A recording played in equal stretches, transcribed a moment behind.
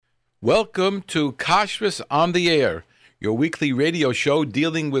Welcome to Kashrus on the Air, your weekly radio show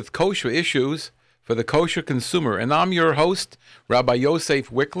dealing with kosher issues for the kosher consumer. And I'm your host, Rabbi Yosef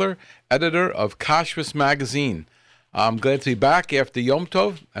Wikler, editor of Kashrus Magazine. I'm glad to be back after Yom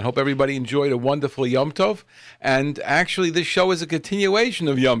Tov, and hope everybody enjoyed a wonderful Yom Tov. And actually, this show is a continuation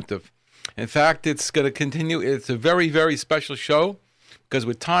of Yom Tov. In fact, it's going to continue. It's a very, very special show because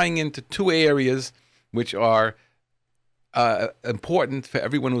we're tying into two areas which are important for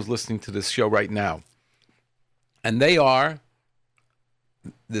everyone who's listening to this show right now. And they are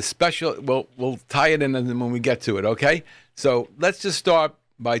the special, well, we'll tie it in when we get to it, okay? So let's just start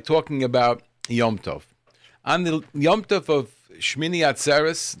by talking about Yom Tov. On the Yom Tov of Shmini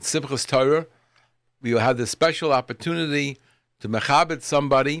Atzeres, Simchas Torah, we will have the special opportunity to mechabed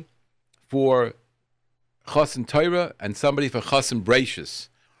somebody for Chosin Torah and somebody for Chosin Breishis.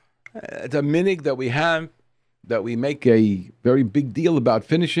 It's a minig that we have, that we make a very big deal about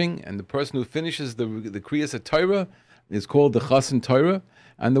finishing, and the person who finishes the Kriyas Torah is called the Chosin Torah,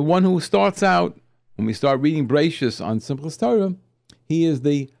 and the one who starts out, when we start reading Breishis on Simchas Torah, he is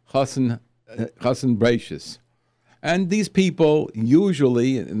the Chosin Breishis. And these people,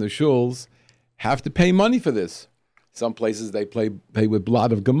 usually in the shuls, have to pay money for this. Some places they pay with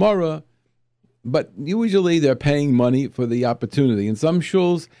blot of Gemara, but usually they're paying money for the opportunity. In some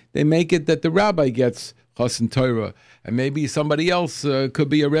shuls, they make it that the rabbi gets Chosin Torah, and maybe somebody else could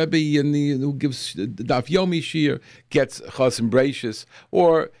be a rebbe who gives Daf Yomi Shir gets Chosin Breishis,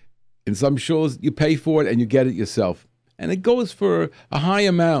 or in some shuls you pay for it and you get it yourself, and it goes for a high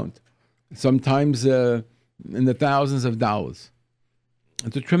amount, sometimes in the thousands of dollars.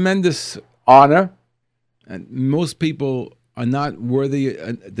 It's a tremendous honor, and most people are not worthy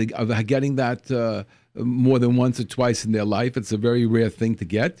of getting that more than once or twice in their life. It's a very rare thing to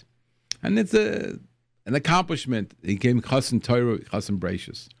get, and it's an accomplishment. He came Chosin Torah, Chosin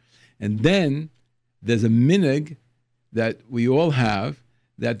Breishis. And then there's a minig that we all have,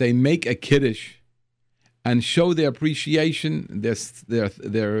 that they make a kiddush and show their appreciation,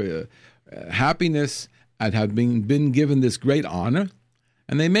 their happiness at having been given this great honor.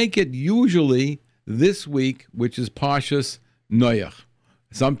 And they make it usually this week, which is Parshas Noach.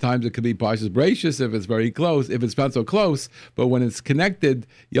 Sometimes it could be Parshas Breishis if it's very close, if it's not so close. But when it's connected,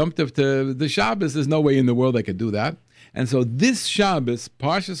 Yom Tov to the Shabbos, there's no way in the world they could do that. And so this Shabbos,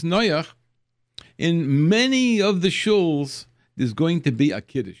 Parshas Noach, in many of the shuls, there's going to be a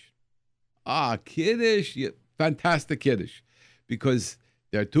Kiddush. Kiddush, yeah, fantastic Kiddush. Because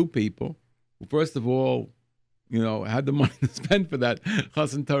there are two people who, first of all, had the money to spend for that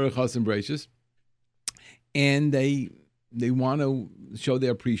Chosin Torah, Chosin Breishis. And they want to show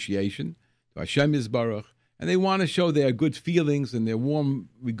their appreciation to Hashem Yisbarach, and they want to show their good feelings and their warm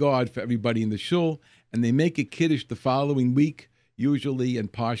regard for everybody in the shul, and they make a kiddush the following week, usually in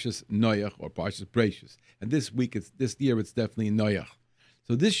Parshas Noach or Parshas Breishis. And this year it's definitely in Noach.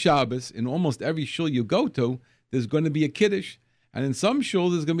 So this Shabbos, in almost every shul you go to, there's going to be a kiddush, and in some shul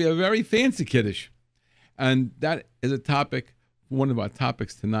there's going to be a very fancy kiddush. And that is a topic, one of our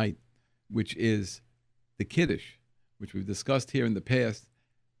topics tonight, which is the kiddush, which we've discussed here in the past.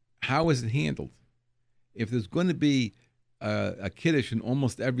 How is it handled? If there's going to be a kiddush in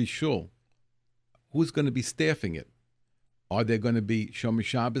almost every shul, who's going to be staffing it? Are there going to be Shomer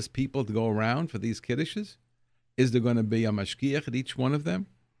Shabbos people to go around for these kiddushes? Is there going to be a mashgiach at each one of them?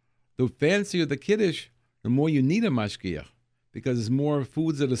 The fancier the kiddush, the more you need a mashgiach, because there's more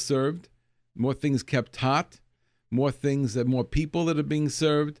foods that are served, more things kept hot, more people that are being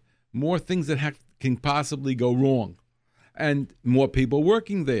served, more things that can possibly go wrong, and more people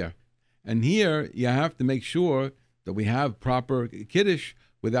working there. And here you have to make sure that we have proper kiddush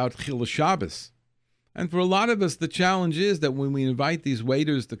without chil Shabbos. And for a lot of us, the challenge is that when we invite these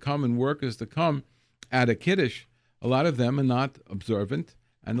waiters to come and workers to come at a kiddush, a lot of them are not observant,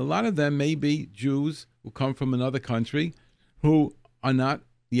 and a lot of them may be Jews who come from another country who are not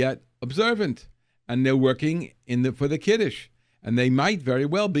yet observant, and they're working for the kiddush, and they might very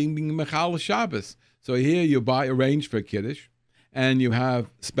well be mechal Shabbos. So here you arrange for kiddush, and you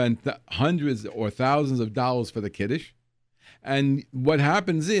have spent hundreds or thousands of dollars for the kiddush, and what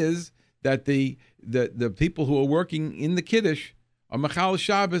happens is that the people who are working in the kiddush are mechal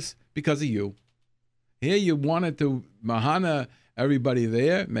Shabbos because of you. Here you wanted to mahana everybody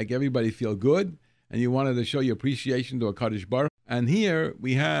there, make everybody feel good, and you wanted to show your appreciation to a Kadosh Baruch. And here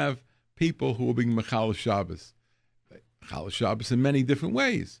we have people who are being mechal Shabbos. Mechal Shabbos in many different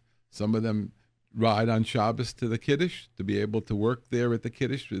ways. Some of them ride on Shabbos to the Kiddush to be able to work there at the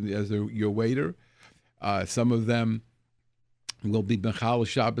Kiddush as your waiter. Some of them will be mechal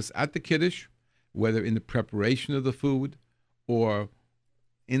Shabbos at the Kiddush, whether in the preparation of the food or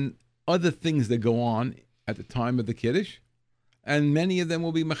in other things that go on at the time of the Kiddush, and many of them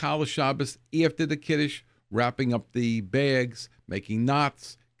will be Mechal Shabbos after the Kiddush, wrapping up the bags, making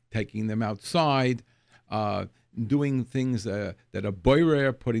knots, taking them outside, doing things that are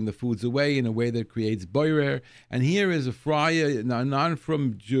boirer, putting the foods away in a way that creates boirer. And here is a friar, a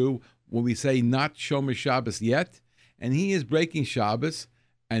non-from Jew, when we say not Shomer Shabbos yet, and he is breaking Shabbos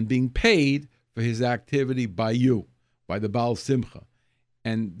and being paid for his activity by you, by the Baal Simcha.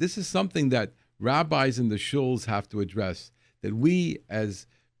 And this is something that rabbis in the shuls have to address, that we as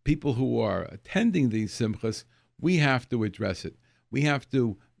people who are attending these simchas, we have to address it. We have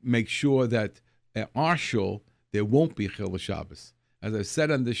to make sure that at our shul, there won't be Chil Shabbos. As I've said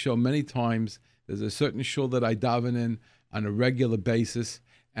on this show many times, there's a certain shul that I daven in on a regular basis,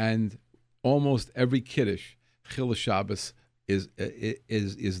 and almost every Kiddush, Chil Shabbos is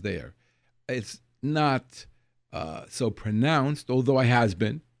there. It's not so pronounced, although it has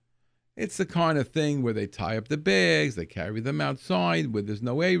been. It's the kind of thing where they tie up the bags, they carry them outside, where there's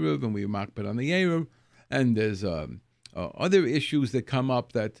no Eruv, and we makbid on the Eruv, and there's other issues that come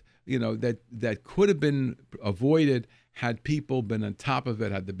up that that could have been avoided had people been on top of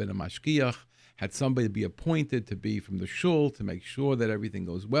it, had there been a mashgiach, had somebody be appointed to be from the shul to make sure that everything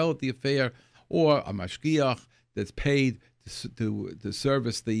goes well at the affair, or a mashgiach that's paid to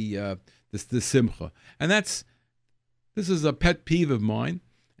service the simcha. And this is a pet peeve of mine,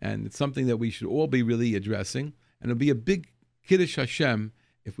 and it's something that we should all be really addressing. And it'll be a big Kiddush Hashem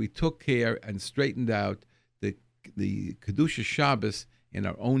if we took care and straightened out the Kedusha Shabbos in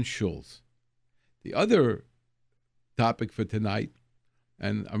our own shuls. The other topic for tonight,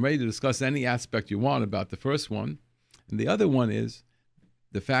 and I'm ready to discuss any aspect you want about the first one, and the other one is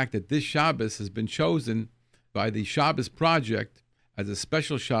the fact that this Shabbos has been chosen by the Shabbos Project as a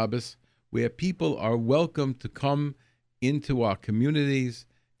special Shabbos where people are welcome to come into our communities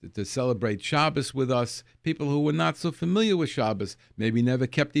to celebrate Shabbos with us, people who were not so familiar with Shabbos, maybe never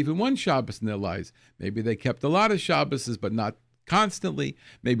kept even one Shabbos in their lives. Maybe they kept a lot of Shabbos, but not constantly.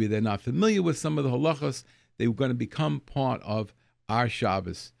 Maybe they're not familiar with some of the halachas. They were going to become part of our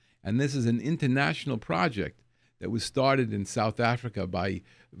Shabbos. And this is an international project that was started in South Africa by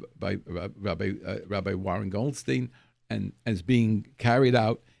Rabbi Warren Goldstein and is being carried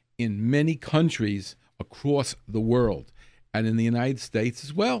out in many countries across the world and in the United States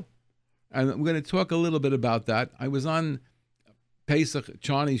as well. And we're going to talk a little bit about that. I was on Pesach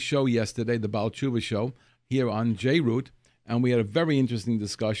Charney's show yesterday, the Baal Tshuva show, here on J-Root, and we had a very interesting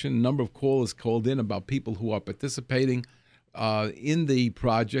discussion. A number of callers called in about people who are participating in the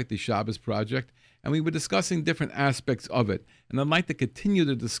project, the Shabbos project, and we were discussing different aspects of it. And I'd like to continue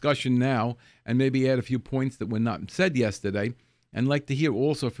the discussion now and maybe add a few points that were not said yesterday, and like to hear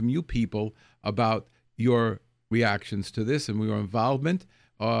also from you people about your reactions to this and your involvement,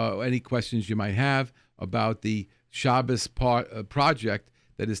 any questions you might have about the Shabbos project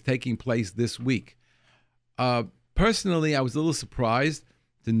that is taking place this week. Personally, I was a little surprised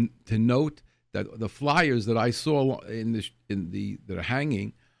to note that the flyers that I saw that are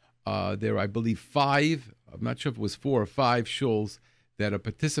hanging, there are, I believe, 5. I'm not sure if it was 4 or 5 shuls that are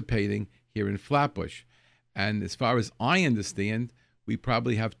participating here in Flatbush. And as far as I understand, we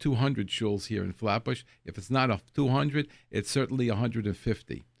probably have 200 shuls here in Flatbush. If it's not 200, it's certainly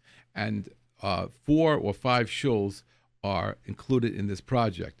 150. And 4 or 5 shuls are included in this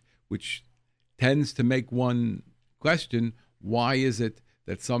project, which tends to make one question, why is it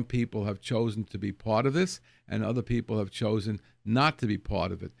that some people have chosen to be part of this and other people have chosen not to be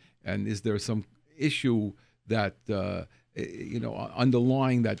part of it? And is there some issue that,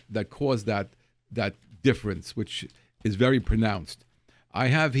 underlying that caused that difference, which is very pronounced? I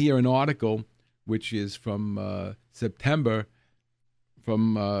have here an article which is from September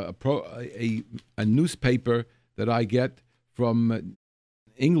from a newspaper that I get from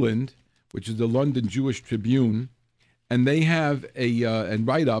England, which is the London Jewish Tribune, and they have a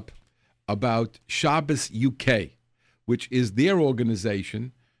write-up about Shabbos UK, which is their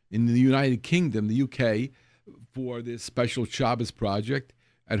organization in the United Kingdom, the UK, for this special Shabbos project,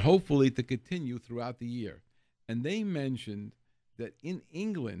 and hopefully to continue throughout the year. And they mentioned that in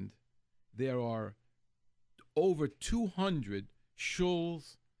England, there are over 200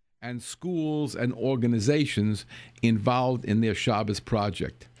 shuls and schools and organizations involved in their Shabbos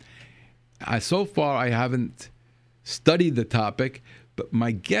project. So far, I haven't studied the topic, but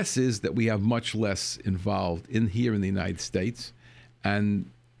my guess is that we have much less involved here in the United States. And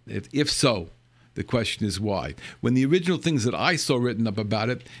if so, the question is why. When the original things that I saw written up about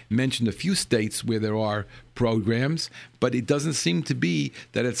it mentioned a few states where there are programs, but it doesn't seem to be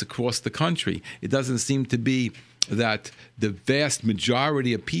that it's across the country. It doesn't seem to be that the vast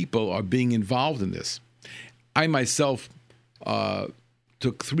majority of people are being involved in this. I myself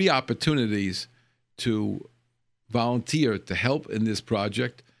took 3 opportunities to volunteer to help in this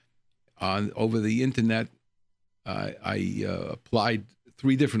project over the internet. I applied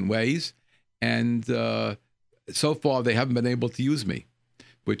 3 different ways, and so far they haven't been able to use me,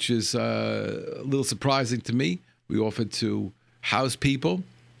 which is a little surprising to me. We offered to house people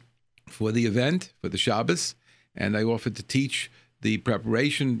for the event, for the Shabbos, and I offered to teach the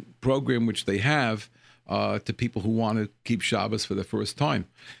preparation program which they have to people who want to keep Shabbos for the first time.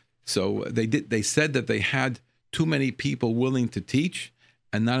 So they said that they had too many people willing to teach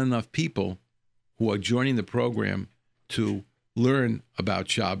and not enough people who are joining the program to learn about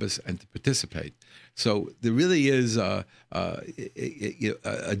Shabbos and to participate. So there really is a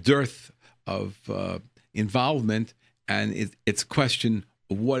dearth of involvement, and it's a question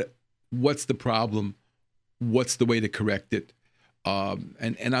of what's the problem, what's the way to correct it,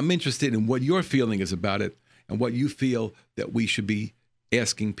 and I'm interested in what your feeling is about it and what you feel that we should be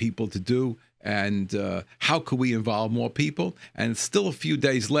asking people to do, and how could we involve more people? And it's still a few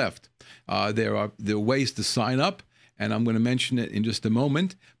days left. There are ways to sign up, and I'm going to mention it in just a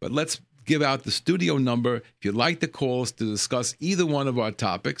moment. But let's give out the studio number if you'd like to call us to discuss either one of our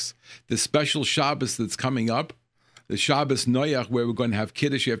topics. The special Shabbos that's coming up, the Shabbos Noach, where we're going to have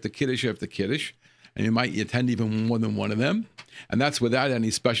Kiddush after Kiddush after Kiddush, and you might attend even more than one of them. And that's without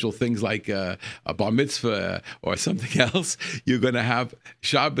any special things like a bar mitzvah or something else. You're going to have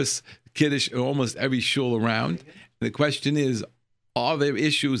Shabbos Kiddush in almost every shul around. And the question is, are there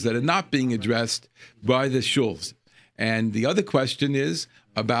issues that are not being addressed by the shuls? And the other question is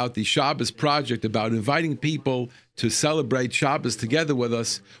about the Shabbos project, about inviting people to celebrate Shabbos together with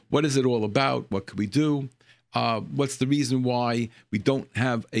us. What is it all about? What could we do? What's the reason why we don't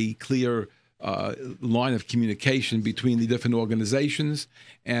have a clear line of communication between the different organizations,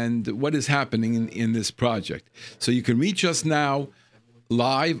 and what is happening in this project? So you can reach us now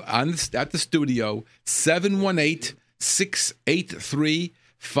live at the studio,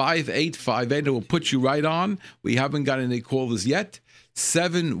 718-683-5858. It will put you right on. We haven't got any callers yet.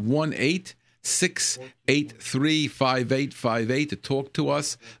 718-683-5858 to talk to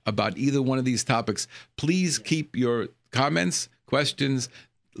us about either one of these topics. Please keep your comments, questions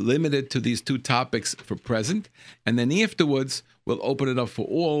limited to these 2 topics for present, and then afterwards we'll open it up for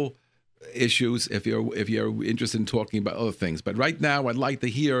all issues if you're interested in talking about other things. But right now I'd like to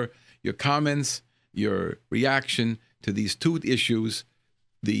hear your comments, your reaction to these 2 issues,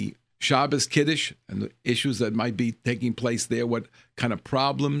 the Shabbos Kiddush and the issues that might be taking place there, what kind of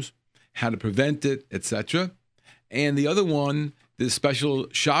problems, how to prevent it, etc. And the other one, the special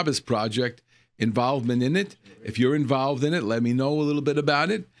Shabbos project, involvement in it. If you're involved in it, let me know a little bit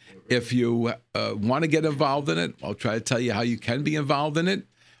about it. If you want to get involved in it, I'll try to tell you how you can be involved in it.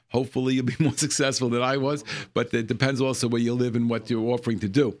 Hopefully you'll be more successful than I was, but it depends also where you live and what you're offering to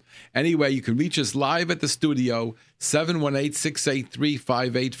do. Anyway, you can reach us live at the studio,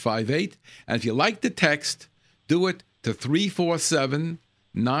 718-683-5858. And if you like the text, do it to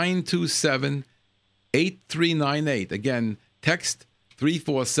 347-927-8398. Again, text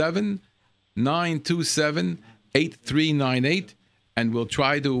 347-927-8398, and we'll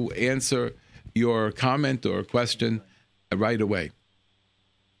try to answer your comment or question right away.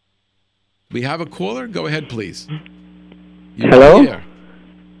 We have a caller? Go ahead, please. You're Hello? on the air.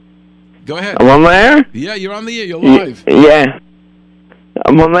 Go ahead. I'm on the air? Yeah, you're on the air. You're live. Yeah.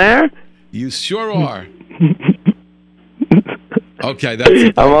 I'm on the air? You sure are. Okay, that's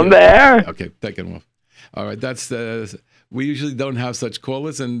it. I'm on the air? Okay, take it off. All right, that's we usually don't have such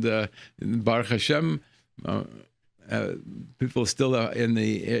callers, and Baruch Hashem, people are still in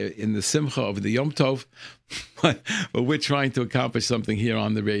the simcha of the Yom Tov, but we're trying to accomplish something here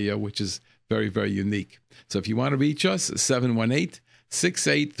on the radio, which is very, very unique. So if you want to reach us,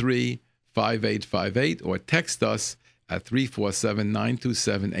 718-683-5858, or text us at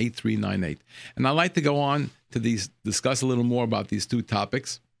 347-927-8398. And I'd like to go on to discuss a little more about these 2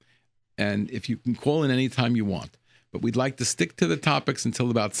 topics. And if you can call in any time you want, but we'd like to stick to the topics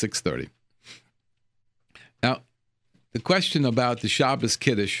until about 6:30. Now, the question about the Shabbos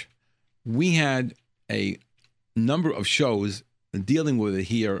Kiddush, we had a number of shows dealing with it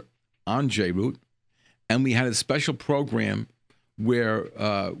here on JRoot, and we had a special program where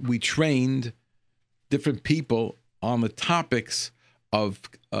we trained different people on the topics of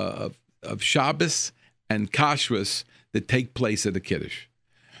Shabbos and Kashrus that take place at the Kiddush.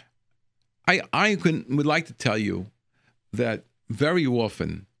 I would like to tell you that very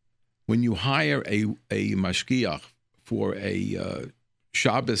often when you hire a mashgiach for a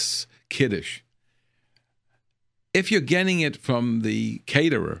Shabbos Kiddush, if you're getting it from the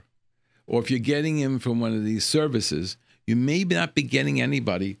caterer, or if you're getting him from one of these services, you may not be getting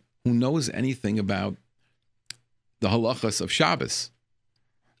anybody who knows anything about the halachas of Shabbos.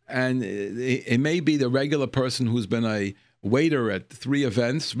 And it may be the regular person who's been a waiter at 3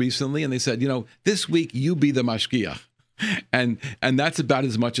 events recently, and they said, this week you be the mashgiach. And that's about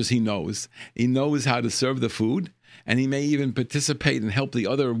as much as he knows. He knows how to serve the food, and he may even participate and help the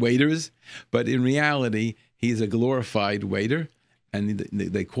other waiters. But in reality, he's a glorified waiter, and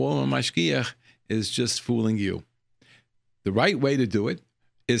they call him a mashgiach is just fooling you. The right way to do it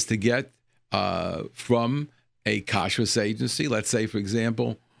is to get from a kashrus agency. Let's say, for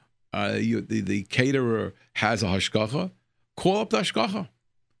example, the caterer has a hashgacha. Call up the hashgacha.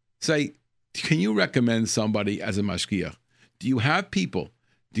 Say, can you recommend somebody as a mashgiach? Do you have people?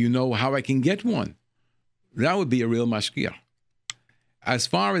 Do you know how I can get one? That would be a real mashgiach. As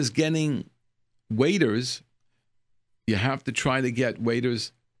far as getting waiters, you have to try to get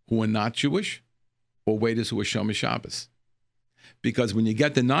waiters who are not Jewish or waiters who are Shomer Shabbos. Because when you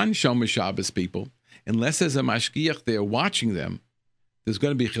get the non-Shomer Shabbos people, unless there's a mashgiach there watching them, there's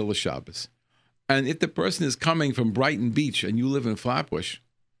going to be Chilul Shabbos. And if the person is coming from Brighton Beach and you live in Flatbush,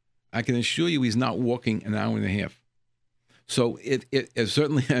 I can assure you he's not walking an hour and a half. So it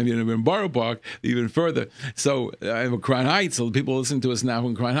certainly, in Borough Park, even further. So I'm in Crown Heights, so people listen to us now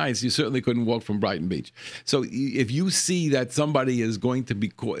in Crown Heights, you certainly couldn't walk from Brighton Beach. So if you see that somebody is going to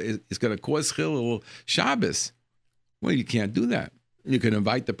cause Chilul Shabbos, well, you can't do that. You can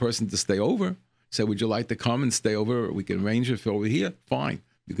invite the person to stay over. Say, would you like to come and stay over? We can arrange it for over here. Fine.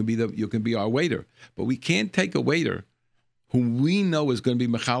 You can be our waiter. But we can't take a waiter whom we know is going to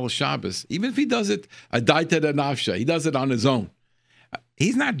be Mechal Shabbos, even if he does it a daita da nafsha, he does it on his own.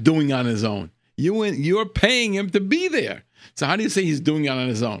 He's not doing it on his own. You're paying him to be there. So how do you say he's doing it on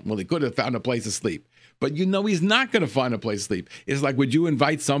his own? Well, he could have found a place to sleep. But he's not going to find a place to sleep. It's like, would you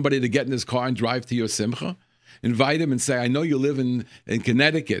invite somebody to get in his car and drive to your simcha? Invite him and say, I know you live in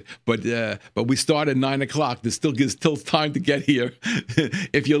Connecticut, but we start at 9 o'clock. There's still time to get here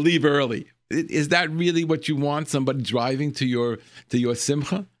if you leave early. Is that really what you want? Somebody driving to your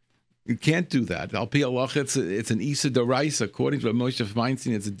simcha? You can't do that. Al pi halacha, it's an isa d'oraisa. According to Rabbi Moshe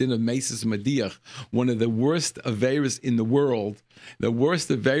Feinstein, it's a din of mesis mediach. One of the worst averos in the world, the worst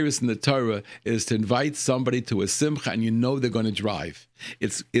averos in the Torah, is to invite somebody to a simcha and you know they're going to drive.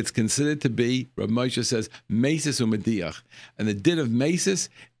 It's considered to be, Rabbi Moshe says, mesis umediach, and the din of mesis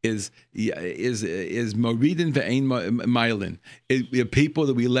is moridin ve'ein mailin. People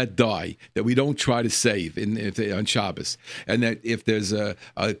that we let die, that we don't try to save on Shabbos, and that if there's a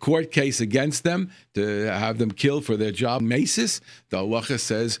court case against them to have them killed for their job, mesis, the halacha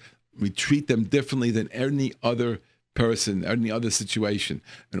says we treat them differently than any other person, any other situation,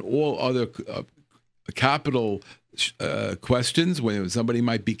 and all other capital questions when somebody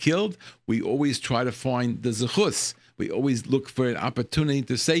might be killed. We always try to find the zechus. We always look for an opportunity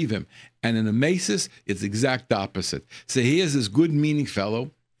to save him. And in a mesis, it's the exact opposite. So here's this good-meaning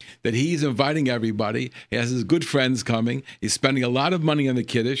fellow that he's inviting everybody. He has his good friends coming. He's spending a lot of money on the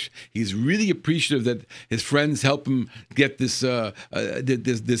Kiddush. He's really appreciative that his friends help him get this aliyah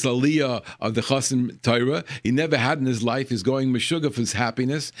of the Chassan Torah. He never had in his life. He's going meshuggah for his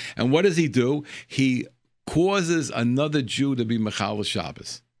happiness. And what does he do? He causes another Jew to be Mechal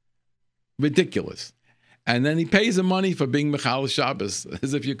Shabbos. Ridiculous. And then he pays him money for being Mechal Shabbos,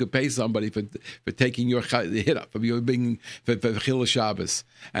 as if you could pay somebody for taking your hit up, for your being for Chilul Shabbos.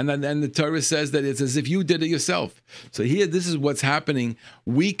 And then the Torah says that it's as if you did it yourself. So here, this is what's happening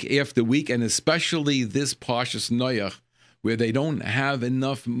week after week, and especially this Parshas Noach, where they don't have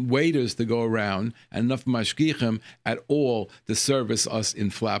enough waiters to go around and enough mashgichim at all to service us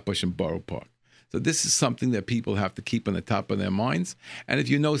in Flatbush and Borough Park. So this is something that people have to keep on the top of their minds. And if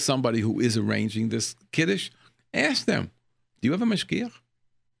you know somebody who is arranging this Kiddush, ask them, do you have a mashgiach?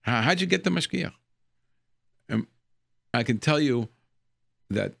 How'd you get the mashgiach? And I can tell you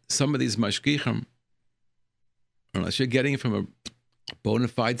that some of these mashgichim, unless you're getting it from a bona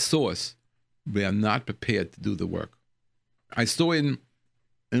fide source, they are not prepared to do the work. I saw in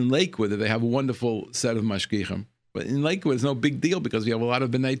Lakewood that they have a wonderful set of mashgichim. But in Lakewood, it's no big deal because we have a lot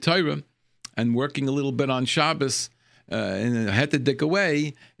of B'nai Torah, and working a little bit on Shabbos in a hetadik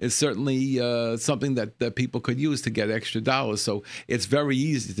way is certainly something that people could use to get extra dollars. So it's very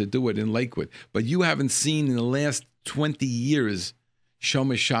easy to do it in Lakewood. But you haven't seen in the last 20 years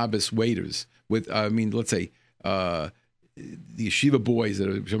Shomer Shabbos waiters with, let's say, the yeshiva boys that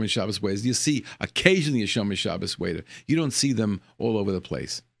are Shomer Shabbos waiters. You see occasionally a Shomer Shabbos waiter. You don't see them all over the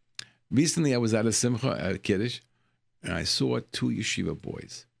place. Recently I was at a simcha at Kiddush, and I saw 2 yeshiva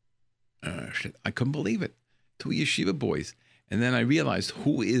boys. I couldn't believe it. two yeshiva boys. And then I realized,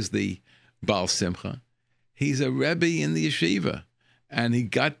 who is the Baal Simcha? He's a Rebbe in the yeshiva. And he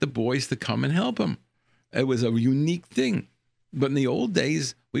got the boys to come and help him. It was a unique thing. But in the old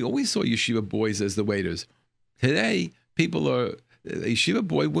days, we always saw yeshiva boys as the waiters. Today, a yeshiva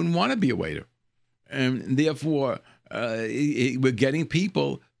boy wouldn't want to be a waiter. And therefore, we're getting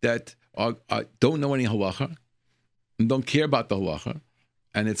people that don't know any halacha and don't care about the halacha.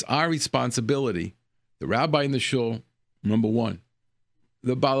 And it's our responsibility, the rabbi in the shul, number one,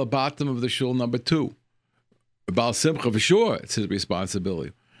 the balabatim of the shul, number two, the Baal Simcha, for sure, it's his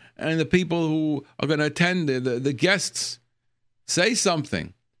responsibility. And the people who are going to attend, the guests, say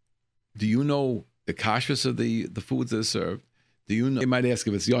something. Do you know the kashrus of the foods that are served? Do you know? They might ask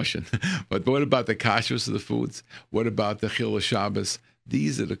if it's Yoshin, but what about the kashrus of the foods? What about the Chil Shabbos?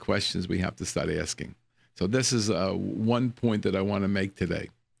 These are the questions we have to start asking. So this is one point that I want to make today.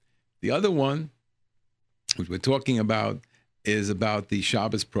 The other one, which we're talking about, is about the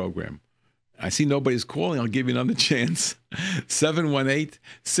Shabbos program. I see nobody's calling. I'll give you another chance.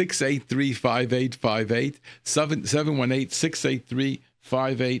 718-683-5858.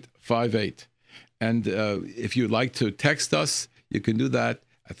 718-683-5858. And if you'd like to text us, you can do that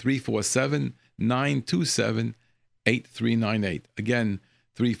at 347-927-8398. Again,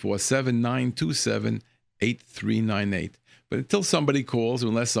 347-927-8398. But until somebody calls,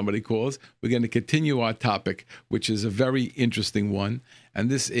 unless somebody calls, we're going to continue our topic, which is a very interesting one. And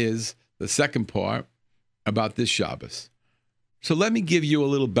this is the second part about this Shabbos. So let me give you a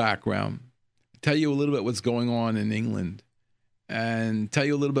little background, tell you a little bit what's going on in England, and tell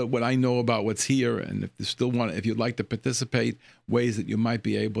you a little bit what I know about what's here, and if you'd like to participate, ways that you might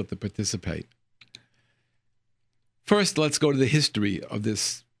be able to participate. First, let's go to the history of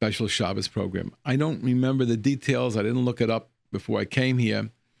this special Shabbos program. I don't remember the details. I didn't look it up before I came here,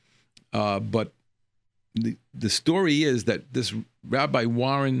 but the story is that this Rabbi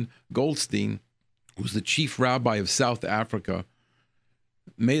Warren Goldstein, who's the chief rabbi of South Africa,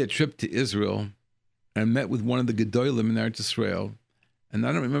 made a trip to Israel and met with one of the Gedolim in Eretz Israel. And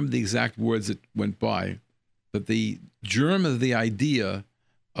I don't remember the exact words that went by, but the germ of the idea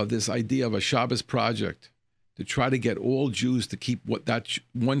of a Shabbos project to try to get all Jews to keep that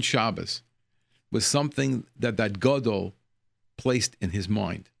one Shabbos was something that Gadol placed in his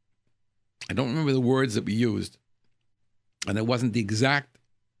mind. I don't remember the words that we used, and it wasn't the exact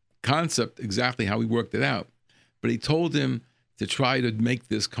concept, exactly how he worked it out, but he told him to try to make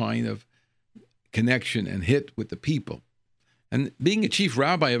this kind of connection and hit with the people. And being a chief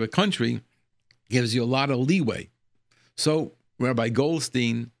rabbi of a country gives you a lot of leeway. So Rabbi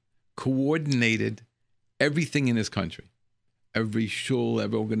Goldstein coordinated everything in his country. Every shul,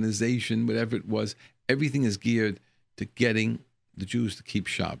 every organization, whatever it was, everything is geared to getting the Jews to keep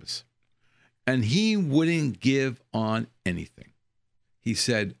Shabbos. And he wouldn't give on anything. He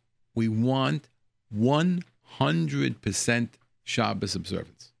said, we want 100% Shabbos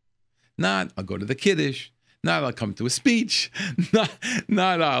observance. Not, I'll go to the Kiddush. Not, I'll come to a speech.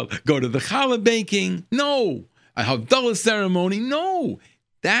 Not I'll go to the challah baking. No. A Havdalah ceremony. No.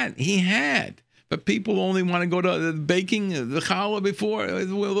 That he had. But people only want to go to the baking, the challah before,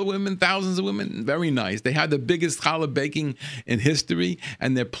 the women, thousands of women. Very nice. They had the biggest challah baking in history,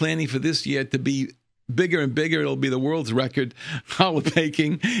 and they're planning for this year to be bigger and bigger. It'll be the world's record challah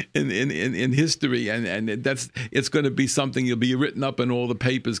baking in history, and it's going to be something you'll be written up in all the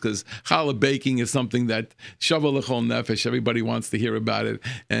papers, because challah baking is something that shava l'chol nefesh. Everybody wants to hear about it,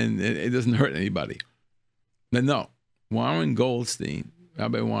 and it doesn't hurt anybody. No,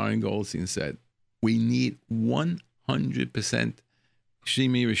 Rabbi Warren Goldstein said, we need 100%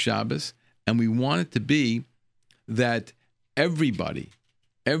 Shemir Shabbos, and we want it to be that everybody,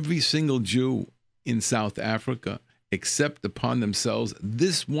 every single Jew in South Africa, accept upon themselves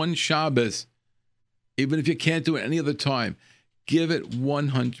this one Shabbos, even if you can't do it any other time, give it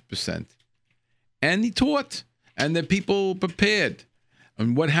 100%. And he taught, and the people prepared.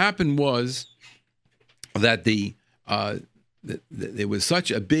 And what happened was that there was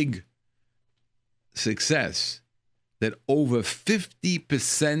such a big success that over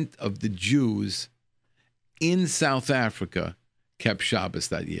 50% of the Jews in South Africa kept Shabbos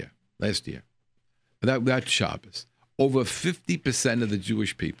last year. That Shabbos. Over 50% of the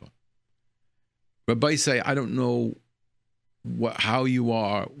Jewish people. Rabbi say, I don't know how you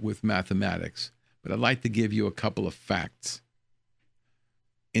are with mathematics, but I'd like to give you a couple of facts.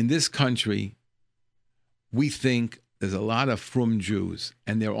 In this country, we think there's a lot of frum Jews,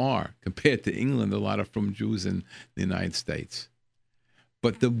 and there are, compared to England, a lot of frum Jews in the United States.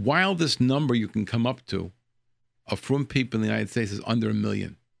 But the wildest number you can come up to of frum people in the United States is under 1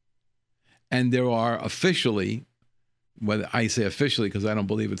 million. And there are officially, whether I say officially because I don't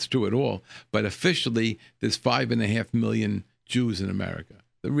believe it's true at all, but officially there's 5.5 million Jews in America.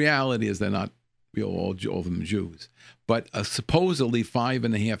 The reality is they're not all of them Jews, but supposedly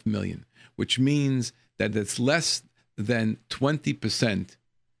 5.5 million, which means that it's less than 20%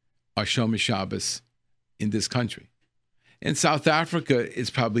 are Shomer Shabbos in this country. In South Africa, it's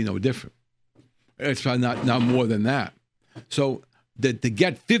probably no different. It's probably not more than that. So to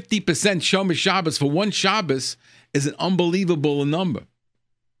get 50% Shomer Shabbos for one Shabbos is an unbelievable number.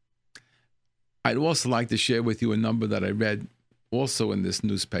 I'd also like to share with you a number that I read also in this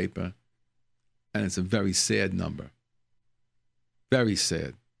newspaper, and it's a very sad number. Very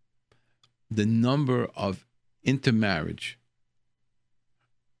sad. The number of intermarriage,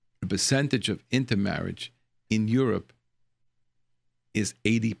 the percentage of intermarriage in Europe is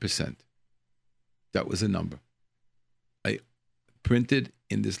 80%. That was a number. I printed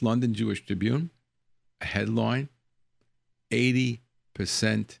in this London Jewish Tribune a headline, 80%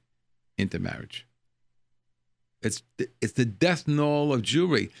 intermarriage. It's the death knell of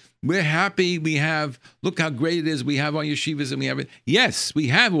Jewry. We're happy we have, look how great it is, we have our yeshivas and we have it. Yes, we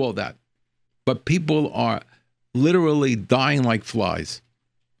have all that. But people are literally dying like flies.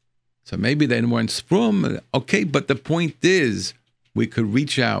 So maybe they weren't sprum. Okay, but the point is, we could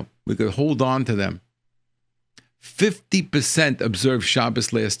reach out. We could hold on to them. 50% observed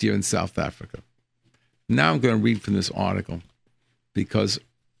Shabbos last year in South Africa. Now I'm going to read from this article because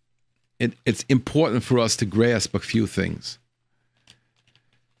it's important for us to grasp a few things.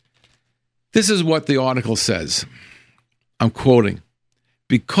 This is what the article says. I'm quoting.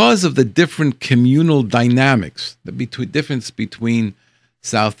 Because of the different communal dynamics, the difference between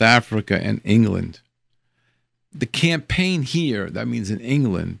South Africa and England, the campaign here, that means in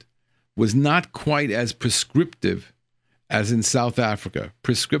England, was not quite as prescriptive as in South Africa.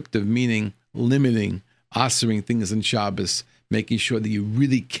 Prescriptive meaning limiting, osering things on Shabbos, making sure that you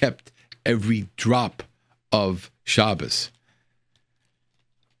really kept every drop of Shabbos.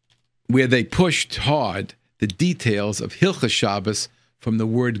 Where they pushed hard the details of Hilchos Shabbos from the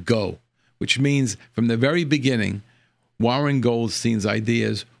word go, which means from the very beginning, Warren Goldstein's idea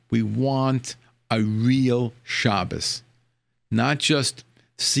is we want a real Shabbos, not just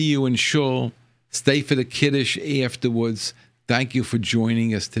see you in shul, stay for the kiddush afterwards, thank you for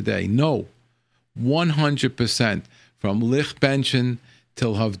joining us today. No, 100% from Lich Benchen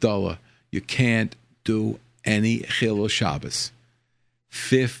till Havdalah, you can't do any Chilul Shabbos.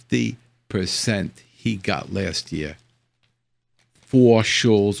 50% he got last year. 4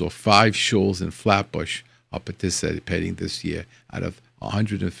 shuls or 5 shuls in Flatbush are participating this year out of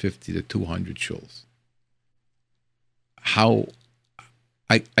 150 to 200 shuls. How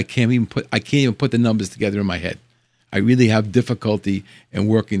I can't even put the numbers together in my head. I really have difficulty in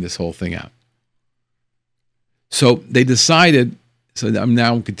working this whole thing out. So they decided, so I'm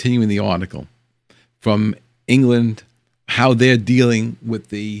now continuing the article from England, how they're dealing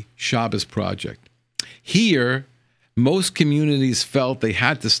with the Shabbos project. Here, most communities felt they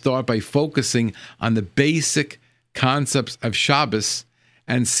had to start by focusing on the basic concepts of Shabbos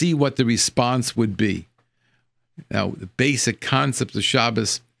and see what the response would be. Now, the basic concepts of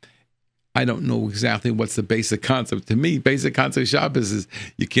Shabbos, I don't know exactly what's the basic concept. To me, basic concept of Shabbos is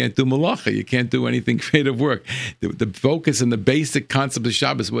you can't do malacha, you can't do anything creative work. The focus and the basic concept of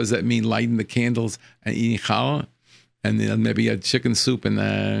Shabbos, what does that mean? Lighting the candles and eating challah? And then maybe a chicken soup and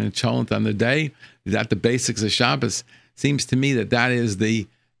cholent on the day? Is that the basics of Shabbos? Seems to me that is the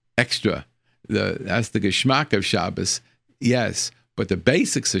extra. That's the geschmack of Shabbos. Yes, but the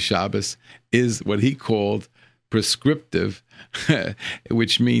basics of Shabbos is what he called prescriptive,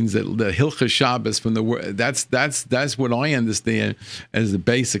 which means that the Hilchos Shabbos from the word, that's what I understand as the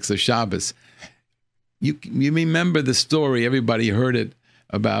basics of Shabbos. You remember the story, everybody heard it,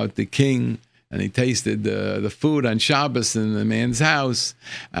 about the king, and he tasted the food on Shabbos in the man's house,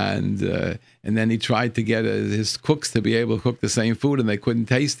 and then he tried to get his cooks to be able to cook the same food, and they couldn't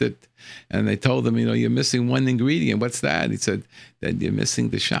taste it. And they told him, you're missing one ingredient. What's that? He said, then you're missing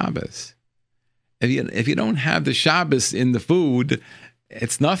the Shabbos. If you don't have the Shabbos in the food,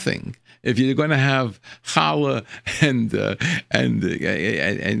 it's nothing. If you're going to have challah and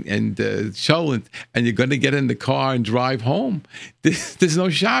cholent, and you're going to get in the car and drive home, there's no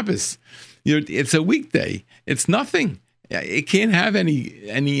Shabbos. It's a weekday. It's nothing. It can't have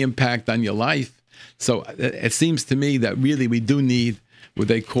any impact on your life. So it seems to me that really we do need what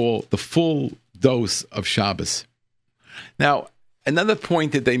they call the full dose of Shabbos. Now, another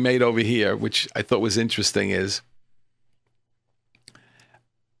point that they made over here, which I thought was interesting, is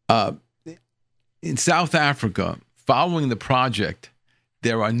in South Africa, following the project,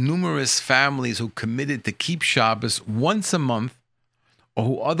 there are numerous families who committed to keep Shabbos once a month or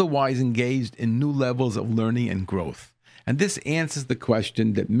who otherwise engaged in new levels of learning and growth. And this answers the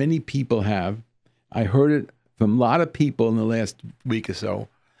question that many people have. I heard it from a lot of people in the last week or so.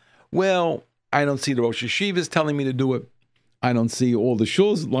 Well, I don't see the Rosh Yeshivas telling me to do it. I don't see all the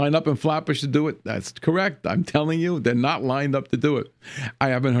shuls line up in Flatbush to do it. That's correct. I'm telling you, they're not lined up to do it. I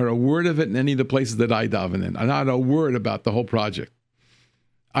haven't heard a word of it in any of the places that I daven in. Not a word about the whole project.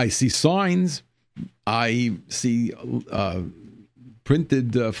 I see signs. I see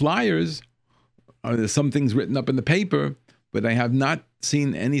printed flyers. There's some things written up in the paper, but I have not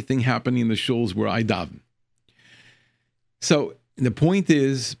seen anything happening in the shuls where I daven. So the point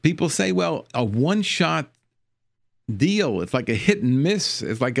is, people say, well, a one-shot deal. It's like a hit and miss.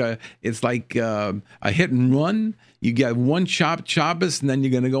 It's like a hit and run. You get one Shabbos and then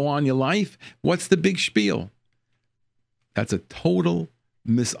you're going to go on your life. What's the big spiel? That's a total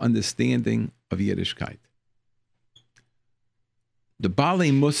misunderstanding of Yiddishkeit. The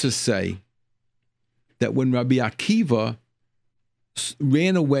Balei Musa say that when Rabbi Akiva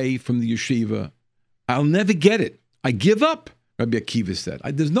ran away from the yeshiva, I'll never get it. I give up. Rabbi Akiva said,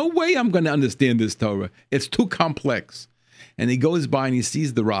 there's no way I'm going to understand this Torah. It's too complex. And he goes by and he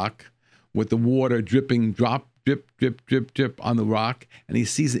sees the rock with the water dripping, drip, drip, drip, drip on the rock. And he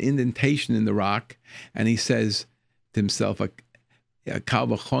sees an indentation in the rock. And he says to himself, a kal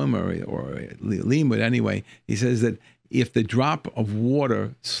v'chomer or a limud anyway, he says that if the drop of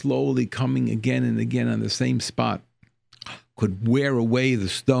water slowly coming again and again on the same spot could wear away the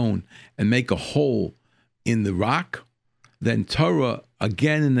stone and make a hole in the rock, then Torah,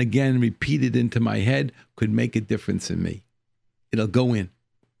 again and again repeated into my head, could make a difference in me. It'll go in.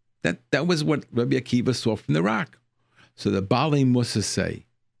 That was what Rabbi Akiva saw from the rock. So the Balei Musa say,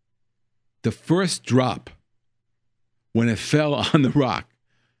 the first drop, when it fell on the rock,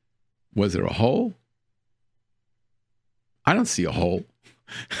 was there a hole? I don't see a hole.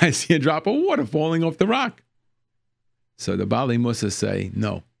 I see a drop of water falling off the rock. So the Balei Musa say,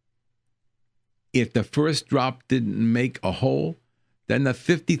 no. If the first drop didn't make a hole, then the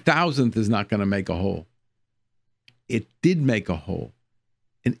 50,000th is not going to make a hole. It did make a hole,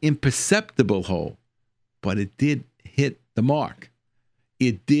 an imperceptible hole, but it did hit the mark.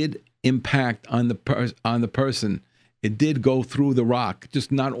 It did impact on the person. It did go through the rock,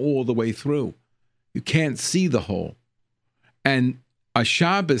 just not all the way through. You can't see the hole. And a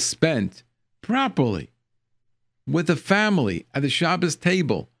Shabbos spent properly with a family at the Shabbos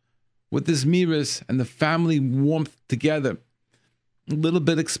table, with this miras and the family warmth together, a little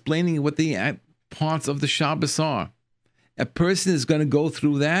bit explaining what the parts of the Shabbos are. A person is going to go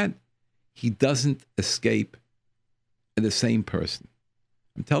through that. He doesn't escape the same person.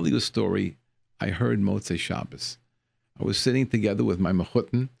 I'm telling you a story I heard Motzei Shabbos. I was sitting together with my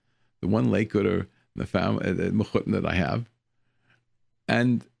mechutin, the one Lakewood, the mechutin that I have,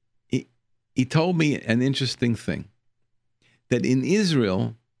 and he told me an interesting thing, that in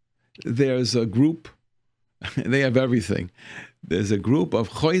Israel, there's a group, they have everything. There's a group of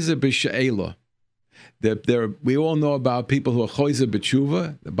choizer b'she'ela. We all know about people who are choizer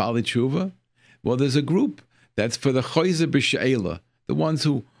b'tshuva, the Baalei Tshuva. Well, there's a group that's for the choizer b'she'ela, the ones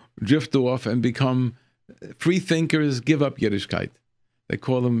who drift off and become free thinkers, give up Yiddishkeit. They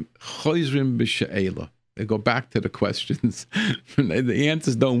call them choizrim b'she'ela. They go back to the questions. The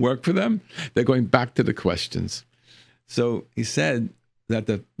answers don't work for them. They're going back to the questions. So he said that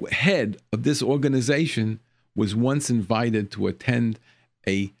the head of this organization was once invited to attend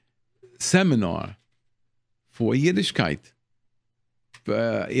a seminar for Yiddishkeit.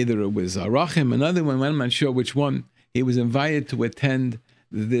 Either it was Arachim, another one, I'm not sure which one. He was invited to attend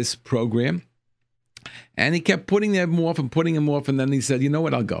this program. And he kept putting him off, and then he said, you know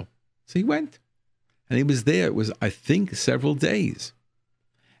what, I'll go. So he went. And he was there. It was, I think, several days.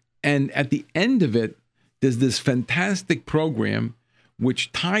 And at the end of it, there's this fantastic program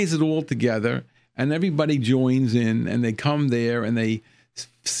which ties it all together, and everybody joins in, and they come there, and they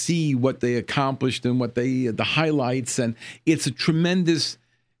see what they accomplished and what the highlights, and it's a tremendous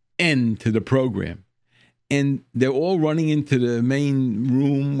end to the program. And they're all running into the main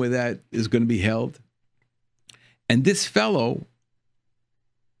room where that is going to be held. And this fellow,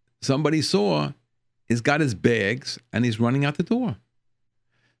 somebody saw, he's got his bags, and he's running out the door.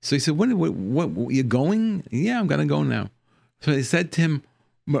 So he said, what you going? Yeah, I'm going to go now. So they said to him,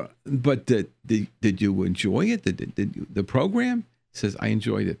 but did you enjoy it? Did the program? He says, I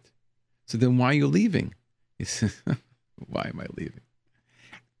enjoyed it. So then why are you leaving? He says, why am I leaving?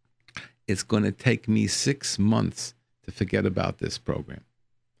 It's going to take me 6 months to forget about this program.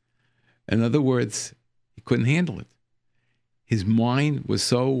 In other words, he couldn't handle it. his mind was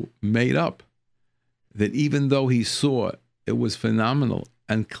so made up that even though he saw it was phenomenal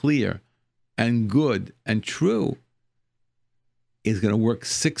and clear and good and true, he's going to work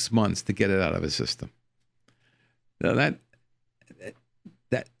 6 months to get it out of his system. Now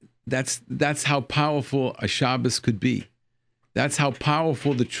that's how powerful a Shabbos could be. That's how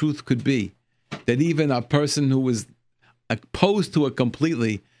powerful the truth could be. That even a person who was opposed to it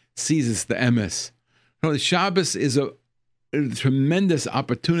completely sees it's the emes. The Shabbos is a tremendous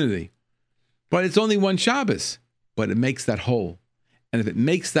opportunity, but it's only one Shabbos, but it makes that whole. And if it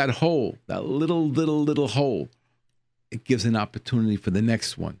makes that whole, that little hole, it gives an opportunity for the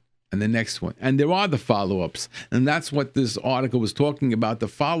next one and the next one. And there are the follow-ups. And that's what this article was talking about, the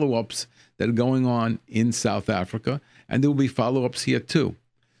follow-ups that are going on in South Africa. And there will be follow-ups here too.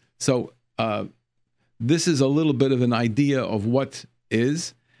 So this is a little bit of an idea of what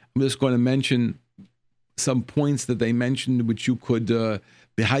is. I'm just going to mention some points that they mentioned, which you could,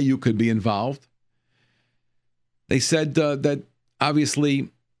 how you could be involved. They said that obviously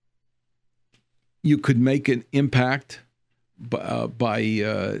you could make an impact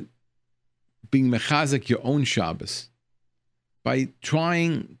by being mechazik your own Shabbos, by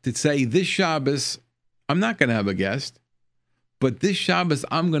trying to say, this Shabbos, I'm not going to have a guest, but this Shabbos,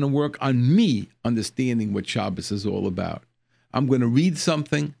 I'm going to work on me understanding what Shabbos is all about. I'm going to read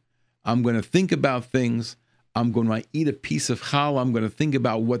something. I'm going to think about things. I'm going to eat a piece of challah. I'm going to think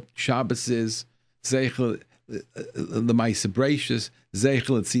about what Shabbos is. Zeichel the Ma'aseh Bereishis,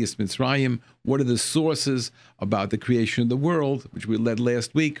 Zeichel Yetzias Mitzrayim. What are the sources about the creation of the world, which we led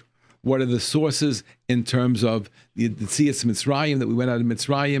last week? What are the sources in terms of the Yetzias Mitzrayim, that we went out of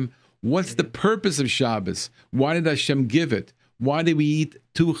Mitzrayim? What's the purpose of Shabbos? Why did Hashem give it? Why do we eat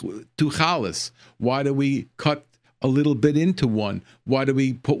two challahs? Why do we cut a little bit into one? Why do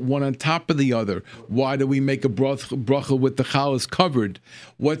we put one on top of the other? Why do we make a bracha with the challahs covered?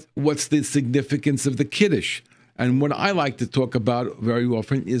 What's the significance of the kiddush? And what I like to talk about very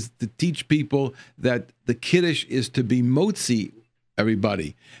often is to teach people that the kiddush is to be motzi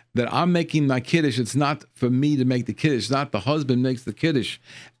everybody. That I'm making my kiddush. It's not for me to make the kiddush. It's not the husband makes the kiddush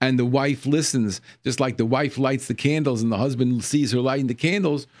and the wife listens, just like the wife lights the candles and the husband sees her lighting the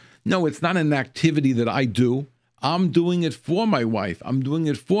candles. No, it's not an activity that I do. I'm doing it for my wife. I'm doing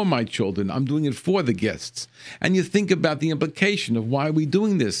it for my children. I'm doing it for the guests. And you think about the implication of why we're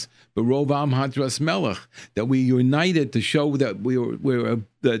doing this. But Rov Am Hadras Melech, that we united to show that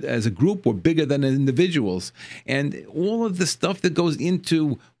that as a group we're bigger than individuals. And all of the stuff that goes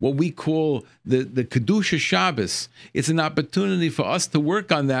into what we call the Kedusha Shabbos, it's an opportunity for us to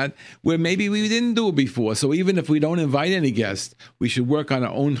work on that where maybe we didn't do it before. So even if we don't invite any guests, we should work on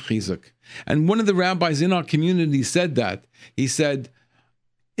our own chizuk. And one of the rabbis in our community said that. He said,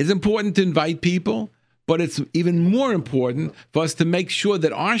 it's important to invite people, but it's even more important for us to make sure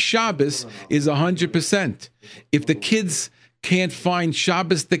that our Shabbos is 100%. If the kids can't find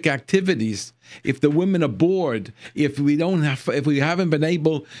Shabbostic activities, if the women are bored, if we haven't been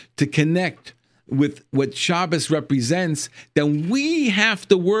able to connect with what Shabbos represents, then we have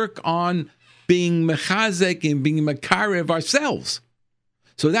to work on being mechazek and being makarev ourselves.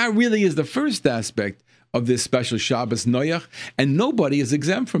 So that really is the first aspect of this special Shabbos Noach, and nobody is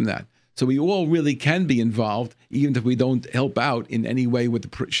exempt from that. So we all really can be involved, even if we don't help out in any way with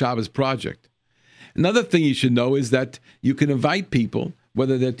the Shabbos project. Another thing you should know is that you can invite people,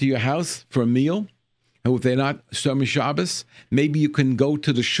 whether they're to your house for a meal, or if they're not Shomer Shabbos, maybe you can go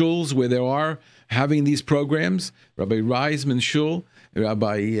to the shuls where they are having these programs, Rabbi Reisman Shul,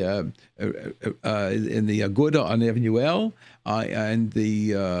 Rabbi in the Aguda on Avenue L, and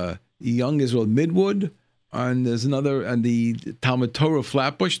the Young Israel Midwood, and there's another, and the Talmud Torah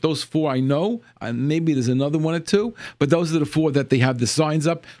Flatbush. Those four I know, and maybe there's another one or two, but those are the four that they have the signs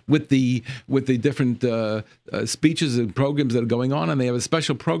up with the different speeches and programs that are going on, and they have a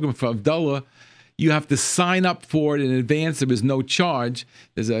special program for Havdalah. You have to sign up for it in advance. There is no charge.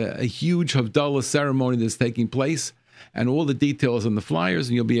 There's a huge Havdalah ceremony that's taking place, and all the details on the flyers,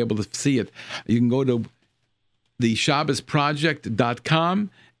 and you'll be able to see it. You can go to the ShabbosProject.com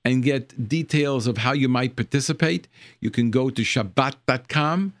and get details of how you might participate. You can go to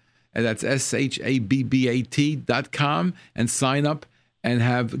Shabbat.com, and that's SHABBAT.com, and sign up and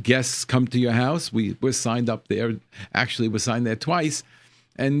have guests come to your house. We're signed up there. Actually, we're signed there twice.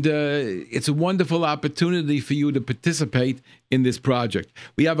 And it's a wonderful opportunity for you to participate in this project.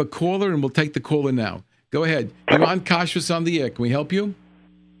 We have a caller, and we'll take the caller now. Go ahead. You're on Kashrus on the air. Can we help you?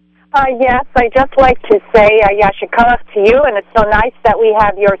 Yes, I'd just like to say Yashikarach to you, and it's so nice that we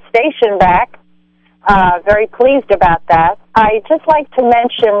have your station back. Very pleased about that. I'd just like to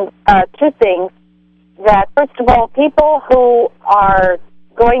mention two things. that, first of all, people who are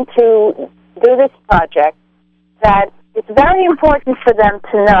going to do this project, that it's very important for them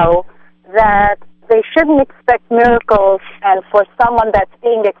to know that they shouldn't expect miracles, and for someone that's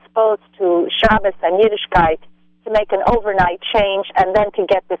being exposed to Shabbos and Yiddishkeit to make an overnight change and then to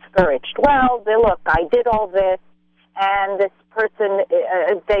get discouraged. Well, look, I did all this, and this person,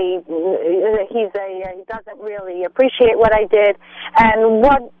 he doesn't really appreciate what I did, and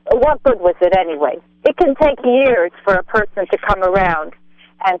what good was it anyway? It can take years for a person to come around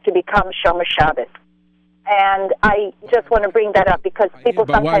and to become Shomer Shabbos. And I just want to bring that up because people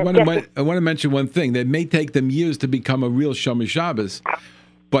sometimes I want to mention one thing. It may take them years to become a real Shomer Shabbos,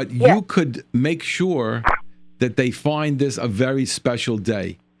 but you could make sure that they find this a very special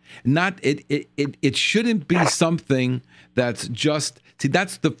day. It shouldn't be something that's just, see,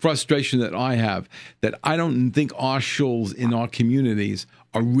 that's the frustration that I have, that I don't think our shuls in our communities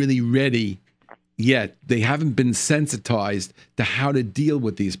are really ready yet. They haven't been sensitized to how to deal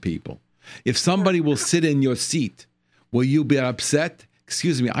with these people. If somebody will sit in your seat, will you be upset?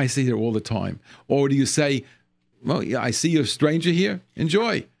 Excuse me, I sit here all the time. Or do you say, well, yeah, I see you're a stranger here.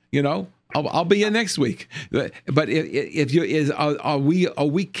 Enjoy, I'll be here next week. But are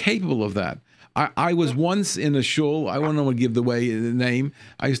we capable of that? I was once in a shul. I don't want to give the name.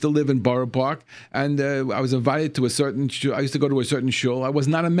 I used to live in Borough Park, and I was invited to a certain shul. I used to go to a certain shul. I was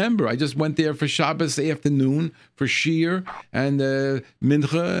not a member. I just went there for Shabbos afternoon for Shir and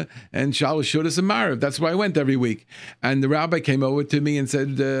Mincha and Shalosh Shudas and Mariv. That's where I went every week. And the rabbi came over to me and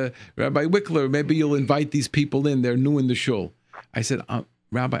said, Rabbi Wikler, maybe you'll invite these people in. They're new in the shul. I said,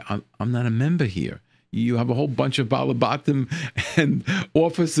 Rabbi, I'm not a member here. You have a whole bunch of balabatim and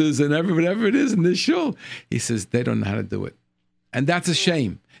officers and whatever it is in this shul. He says, they don't know how to do it. And that's a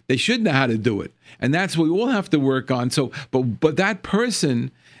shame. They should know how to do it. And that's what we all have to work on. So, but that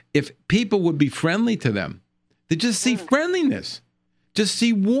person, if people would be friendly to them, they just see friendliness, just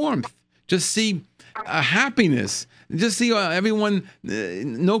see warmth, just see happiness, just see everyone,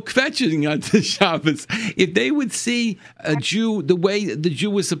 no kvetching on the Shabbos. If they would see a Jew the way the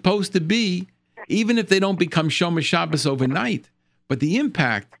Jew was supposed to be, even if they don't become Shomer Shabbos overnight, but the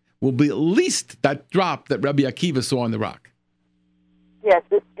impact will be at least that drop that Rabbi Akiva saw on the rock. Yes,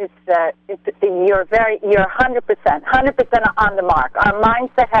 you're 100% on the mark. Our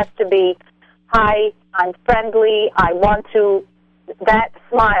mindset has to be, hi, I'm friendly, I want to. That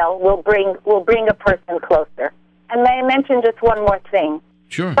smile will bring a person closer. And may I mention just one more thing?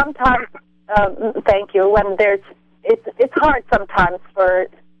 Sure. Sometimes, thank you. When it's hard sometimes for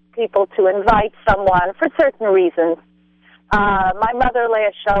people to invite someone for certain reasons. My mother,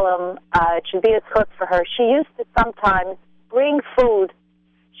 Leah Shalom, it should be a chut for her. She used to sometimes bring food.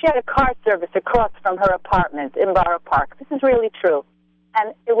 She had a car service across from her apartment in Borough Park. This is really true.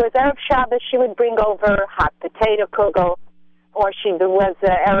 And it was Erev Shabbos. She would bring over hot potato kugel, or there was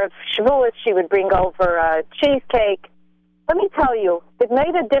Erev Shavuos. She would bring over a cheesecake. Let me tell you, it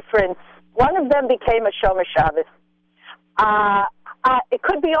made a difference. One of them became a Shomer Shabbos. It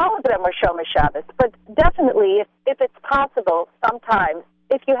could be all of them were Shomer Shabbos, but definitely, if it's possible, sometimes,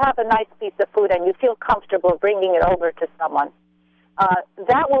 if you have a nice piece of food and you feel comfortable bringing it over to someone,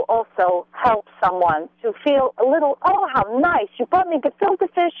 that will also help someone to feel a little, oh, how nice, you brought me gefilte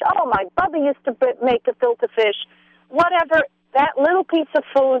fish, oh, my brother used to make gefilte fish, whatever. That little piece of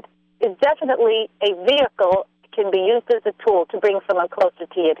food is definitely a vehicle, can be used as a tool to bring someone closer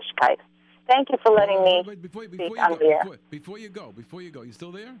to Yiddishkeit. Thank you for letting me speak on the air. Before you go, you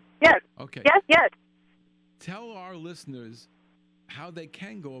still there? Yes. Okay. Yes. Tell our listeners how they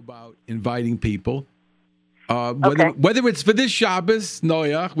can go about inviting people, whether it's for this Shabbos,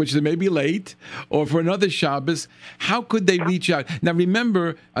 Noach, which may be late, or for another Shabbos, how could they reach out? Now,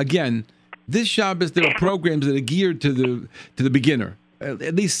 remember, again, this Shabbos, there are programs that are geared to the beginner.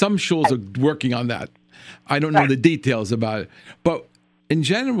 At least some shuls are working on that. I don't know the details about it. But in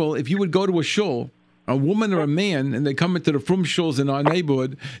general, if you would go to a shul, a woman or a man, and they come into the frum shuls in our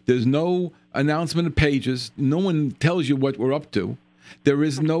neighborhood, there's no announcement of pages. No one tells you what we're up to. There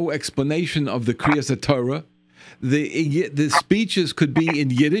is no explanation of the Kriyas HaTorah. The speeches could be in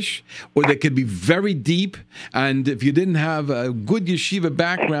Yiddish, or they could be very deep. And if you didn't have a good yeshiva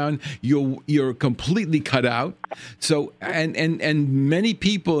background, you're completely cut out. So and many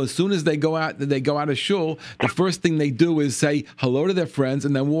people, as soon as they go out of shul, the first thing they do is say hello to their friends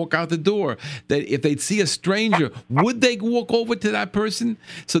and then walk out the door. That if they'd see a stranger, would they walk over to that person?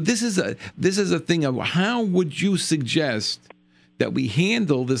 So this is a thing of how would you suggest that we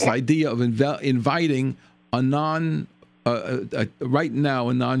handle this idea of inviting a right now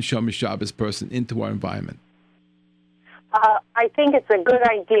a non-Shomer Shabbos person into our environment? I think it's a good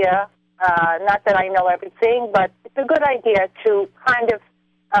idea Not that I know everything, but it's a good idea to kind of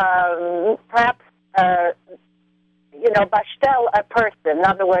perhaps, bashtel a person. In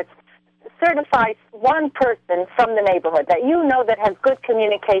other words, certify one person from the neighborhood that you know that has good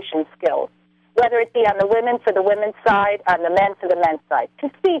communication skills, whether it be on the women for the women's side, on the men for the men's side, to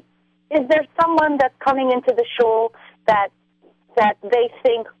see, is there someone that's coming into the shul that they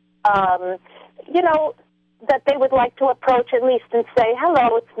think, that they would like to approach at least and say,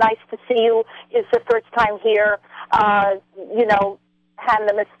 hello, it's nice to see you. It's the first time here. Hand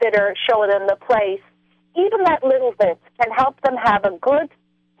them a sitter, show them the place. Even that little bit can help them have a good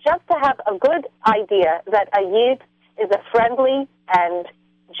idea that a Yid is a friendly and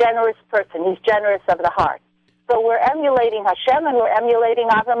generous person. He's generous of the heart. So we're emulating Hashem and we're emulating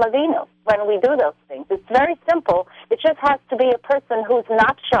Avram Avinu when we do those things. It's very simple. It just has to be a person who's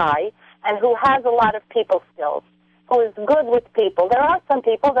not shy and who has a lot of people skills, who is good with people. There are some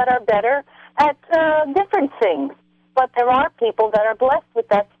people that are better at different things, but there are people that are blessed with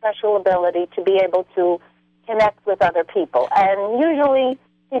that special ability to be able to connect with other people. And usually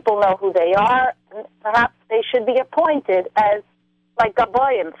people know who they are, and perhaps they should be appointed as like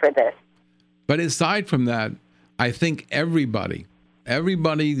Gaboyim for this. But aside from that, I think everybody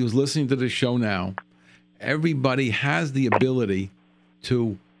who's listening to the show now, everybody has the ability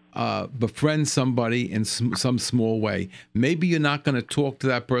to befriend somebody in some small way. Maybe you're not going to talk to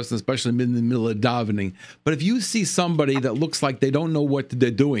that person, especially in the middle of davening. But if you see somebody that looks like they don't know what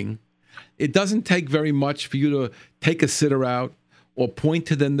they're doing, it doesn't take very much for you to take a sitter out or point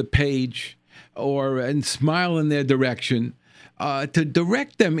to them the page and smile in their direction to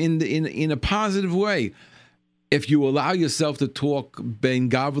direct them in a positive way. If you allow yourself to talk ben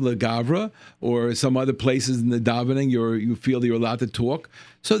gavra gavra or some other places in the davening, you feel you're allowed to talk.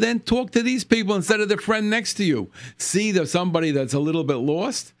 So then talk to these people instead of the friend next to you. See there's somebody that's a little bit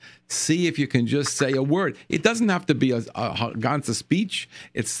lost. See if you can just say a word. It doesn't have to be a ganze speech.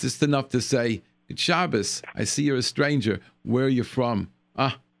 It's just enough to say, "It's Shabbos. I see you're a stranger. Where are you from?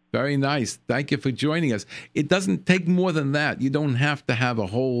 Ah, very nice. Thank you for joining us." It doesn't take more than that. You don't have to have a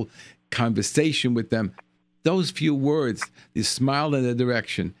whole conversation with them. Those few words, you smile in their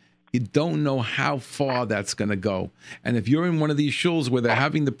direction. You don't know how far that's going to go. And if you're in one of these shuls where they're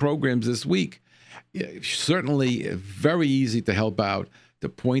having the programs this week, certainly very easy to help out, to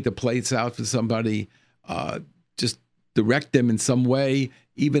point the plates out for somebody, just direct them in some way,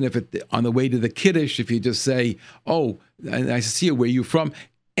 even if on the way to the Kiddush, if you just say, "Oh, and I see where you're from,"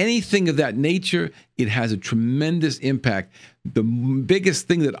 anything of that nature, it has a tremendous impact. The biggest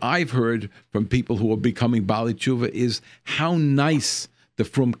thing that I've heard from people who are becoming Bali Tshuva is how nice the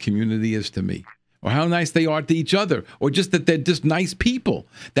Frum community is to me, or how nice they are to each other, or just that they're just nice people.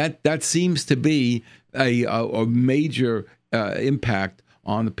 That seems to be a major impact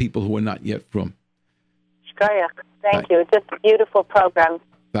on the people who are not yet Frum. Shkoyach. Thank you. It's just a beautiful program.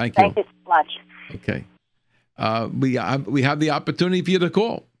 Thank you. Thank you so much. Okay. We have the opportunity for you to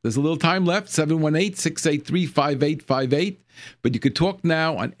call. There's a little time left, 718-683-5858. But you could talk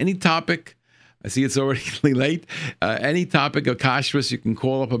now on any topic. I see it's already late. Any topic of kashrus you can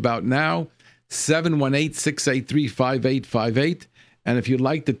call up about now, 718-683-5858. And if you'd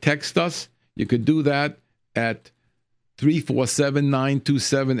like to text us, you could do that at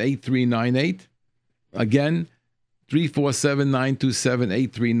 347-927-8398. Again,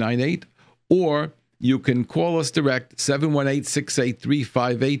 347-927-8398. Or you can call us direct,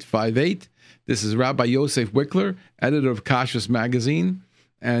 718-683-5858. This is Rabbi Yosef Wikler, editor of Kashrus Magazine,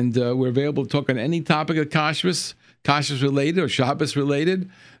 and we're available to talk on any topic of kashrus related or Shabbos related.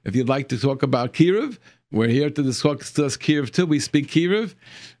 If you'd like to talk about Kiruv, we're here to discuss Kiruv too. We speak Kiruv,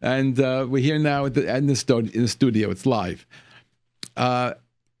 and we're here now in the studio. It's live.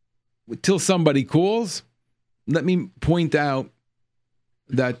 Till somebody calls, let me point out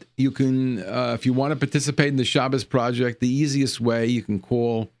that you can, if you want to participate in the Shabbos Project, the easiest way, you can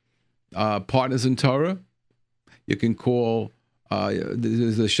call Partners in Torah. You can call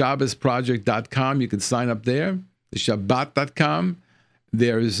there's the ShabbosProject.com. You can sign up there. The Shabbat.com.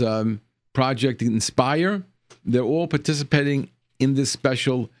 There's Project Inspire. They're all participating in this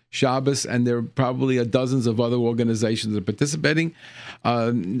special Shabbos, and there are probably dozens of other organizations that are participating.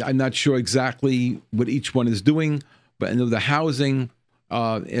 I'm not sure exactly what each one is doing, but I know the housing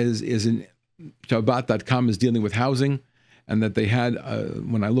is in Shabbat.com is dealing with housing, and that they had,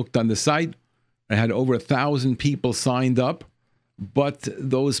 when I looked on the site, I had over 1,000 people signed up, but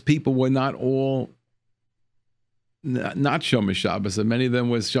those people were not all not Shomer Shabbos, and many of them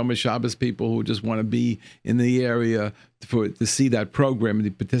was Shomer Shabbos people who just want to be in the area to see that program and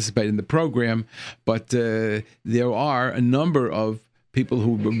to participate in the program. But there are a number of people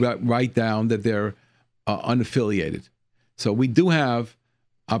who write down that they're unaffiliated. So we do have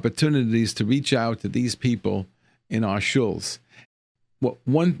opportunities to reach out to these people in our shuls. Well,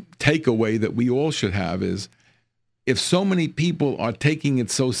 one takeaway that we all should have is, if so many people are taking it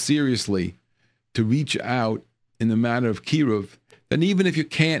so seriously to reach out in the matter of kiruv, then even if you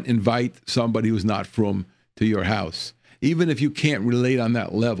can't invite somebody who's not from to your house, even if you can't relate on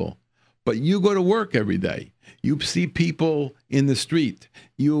that level, but you go to work every day, you see people in the street,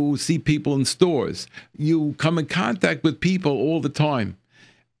 you see people in stores, you come in contact with people all the time.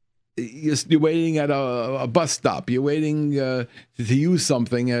 You're waiting at a bus stop, you're waiting to use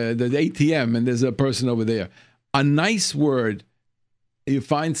something, the ATM, and there's a person over there. A nice word, you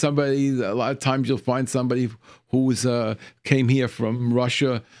find somebody, a lot of times you'll find somebody who's came here from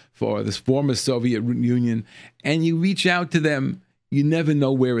Russia, for this former Soviet Union, and you reach out to them, you never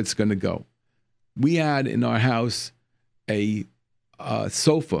know where it's going to go. We had in our house a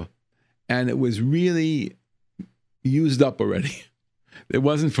sofa, and it was really used up already. It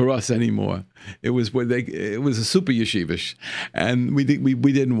wasn't for us anymore. It was it was a super yeshivish, and we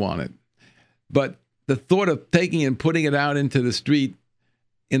didn't want it. But the thought of taking it and putting it out into the street,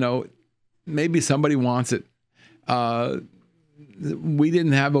 maybe somebody wants it. We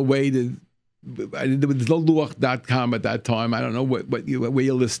didn't have a way to. There was no luach.com at that time. I don't know where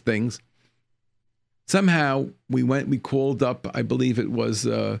you list things. Somehow we called up. I believe it was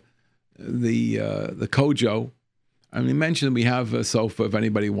the Kojo. And we mentioned we have a sofa if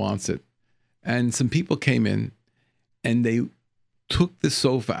anybody wants it. And some people came in and they took the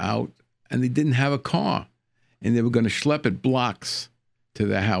sofa out and they didn't have a car. And they were going to schlep it blocks to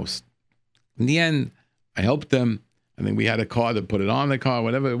their house. In the end, I helped them. I think we had a car to put it on the car,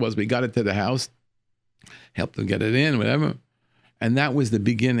 whatever it was. We got it to the house, helped them get it in, whatever. And that was the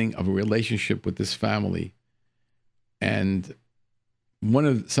beginning of a relationship with this family. And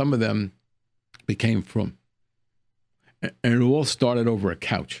some of them became from. And it all started over a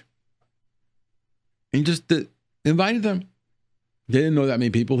couch. And just invited them. They didn't know that many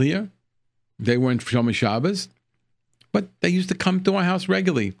people here. They weren't Shomer Shabbos. But they used to come to our house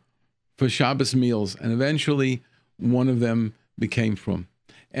regularly for Shabbos meals. And eventually, one of them became from.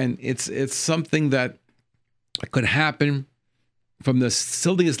 And it's something that could happen from the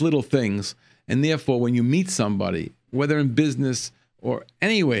silliest little things. And therefore, when you meet somebody, whether in business or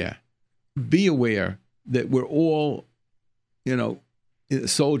anywhere, be aware that we're all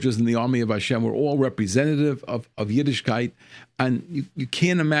soldiers in the army of Hashem. We're all representative of Yiddishkeit. And you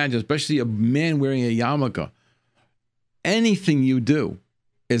can't imagine, especially a man wearing a yarmulke, anything you do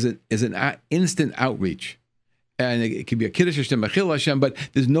is an instant outreach. And it could be a Kiddush Hashem, a Chil Hashem, but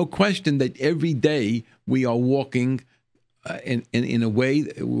there's no question that every day we are walking in a way,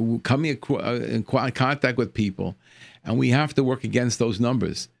 we're coming in contact with people, and we have to work against those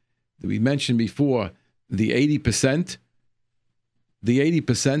numbers. We mentioned before, the 80%. The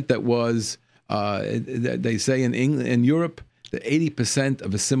 80% that was, they say in England, in Europe, the 80%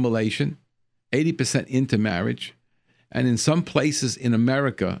 of assimilation, 80% intermarriage, and in some places in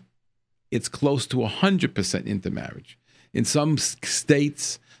America, it's close to 100% intermarriage. In some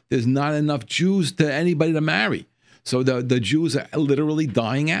states, there's not enough Jews to anybody to marry, so the Jews are literally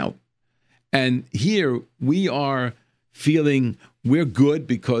dying out. And here we are feeling we're good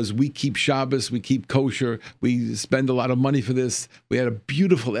because we keep Shabbos, we keep kosher, we spend a lot of money for this. We had a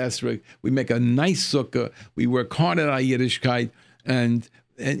beautiful esrog, we make a nice sukkah, we work hard at our Yiddishkeit, and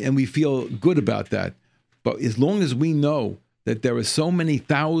we feel good about that. But as long as we know that there are so many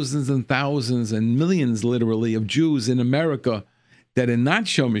thousands and thousands and millions, literally, of Jews in America that are not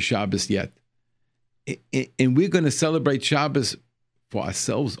Shomer Shabbos yet, and we're going to celebrate Shabbos for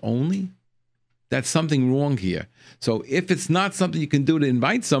ourselves only, that's something wrong here. So if it's not something you can do to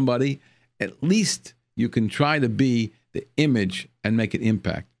invite somebody, at least you can try to be the image and make an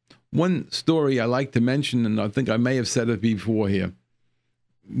impact. One story I like to mention, and I think I may have said it before here.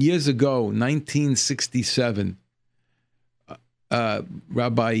 Years ago, 1967,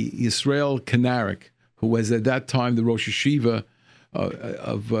 Rabbi Yisrael Kanarik, who was at that time the Rosh Yeshiva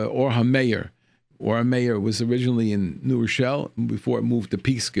of Or HaMeir. Or HaMeir was originally in New Rochelle before it moved to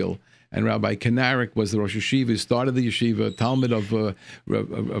Peekskill. And Rabbi Kanarik was the Rosh Yeshiva. He started the yeshiva, Talmud of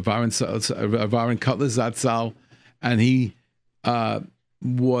Aaron Cutler Zatzal, and he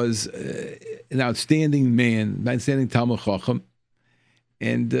was an outstanding man, outstanding Talmud Chacham,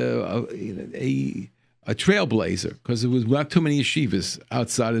 and a trailblazer, because there was not too many yeshivas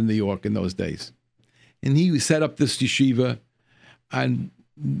outside of New York in those days. And he set up this yeshiva, and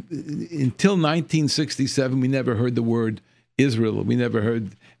until 1967, we never heard the word Israel. We never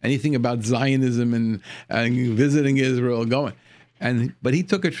heard anything about Zionism and visiting Israel, going. But he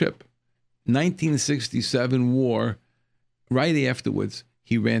took a trip. 1967 war, right afterwards,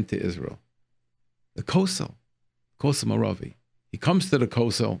 he ran to Israel. The Kosel Moravi. He comes to the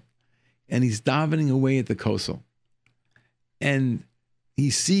Kosel, and he's davening away at the Kosel. And he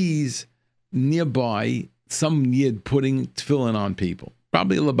sees nearby some Yid putting tefillin on people.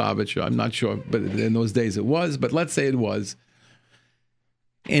 Probably a Lubavitcher, I'm not sure, but in those days it was, but let's say it was.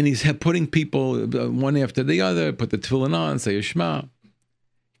 And he's putting people one after the other, put the tefillin on, say a Shema.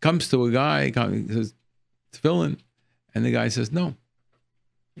 Comes to a guy, he says, tefillin, and the guy says, no.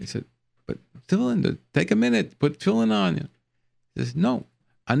 He said, but tefillin, take a minute, put tefillin on. He says, no,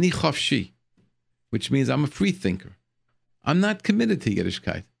 ani chafshi, which means I'm a free thinker. I'm not committed to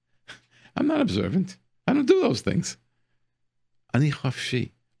Yiddishkeit. I'm not observant. I don't do those things. Ani chafshi,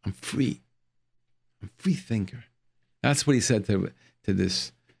 I'm free. I'm a free thinker. That's what he said to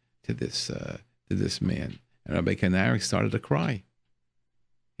this man. And Rabbi Kanarik started to cry.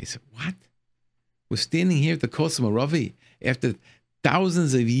 He said, what? We're standing here at the Kosel Moravi after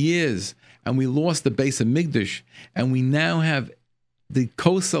thousands of years, and we lost the base of Migdash, and we now have the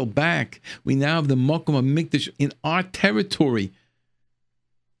Kosel back. We now have the Mokum of Migdash in our territory.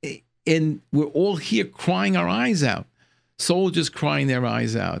 And we're all here crying our eyes out. Soldiers crying their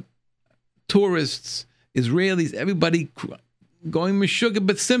eyes out. Tourists, Israelis, everybody going Meshuggah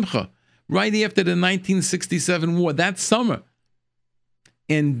but Simcha right after the 1967 war, that summer.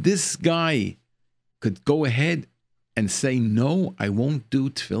 And this guy could go ahead and say, no, I won't do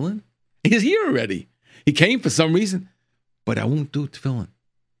tefillin. He's here already. He came for some reason, but I won't do tefillin.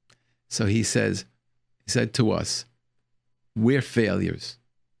 So he said to us, we're failures.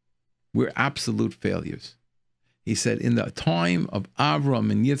 We're absolute failures. He said, in the time of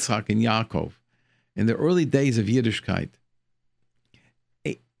Avram and Yitzchak and Yaakov, in the early days of Yiddishkeit,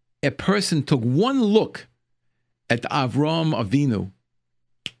 a person took one look at Avram Avinu,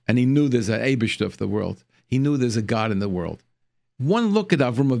 and he knew there's an Eibishter of the world. He knew there's a God in the world. One look at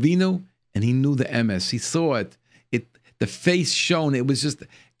Avram Avinu, and he knew the emes. He saw it. The face shone. It was just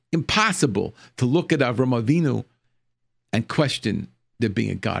impossible to look at Avram Avinu and question there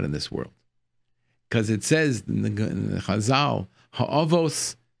being a God in this world. Because it says in the Chazal,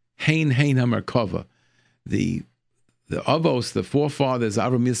 Ha'avos hein hamerkava. The Avos, the forefathers,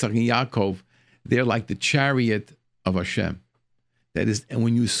 Avram, Yitzchak, and Yaakov, they're like the chariot of Hashem. That is, and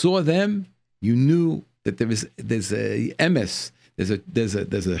when you saw them, you knew that there's a emes,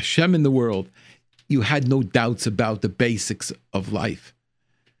 there's a Hashem in the world. You had no doubts about the basics of life.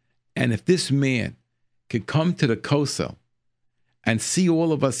 And if this man could come to the Kosel and see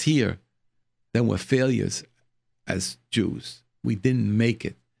all of us here, then we're failures as Jews. We didn't make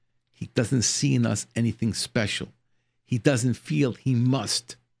it. He doesn't see in us anything special. He doesn't feel he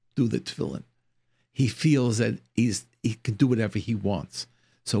must do the tefillin. He feels that he can do whatever he wants.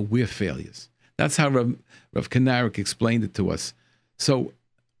 So we're failures. That's how Rav Kanarik explained it to us. So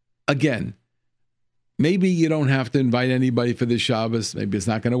again, maybe you don't have to invite anybody for the Shabbos. Maybe it's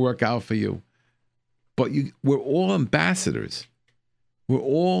not going to work out for you. But we're all ambassadors. We're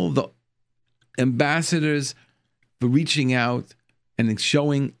all the ambassadors for reaching out and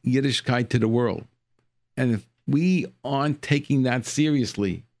showing Yiddishkeit to the world. And if we aren't taking that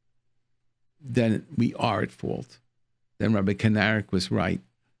seriously, then we are at fault. Then Rabbi Kanarik was right.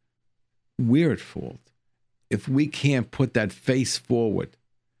 We're at fault. If we can't put that face forward,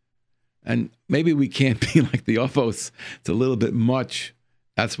 and maybe we can't be like the Ophos, it's a little bit much.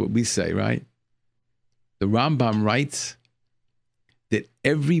 That's what we say, right? The Rambam writes that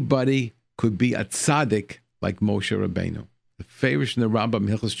everybody could be a tzaddik like Moshe Rabbeinu. The Farish in the Rambam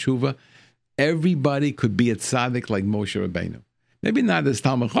Hilchos Tshuva, everybody could be a tzaddik like Moshe Rabbeinu. Maybe not as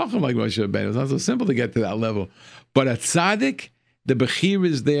Talmud Chacham like Moshe Rabbeinu. It's not so simple to get to that level. But a tzaddik, the bechir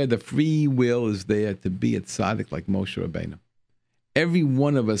is there, the free will is there to be a tzaddik like Moshe Rabbeinu. Every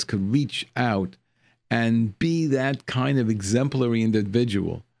one of us could reach out and be that kind of exemplary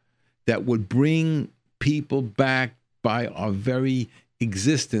individual that would bring people back by our very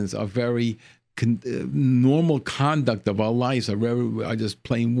existence, our very normal conduct of our lives, are just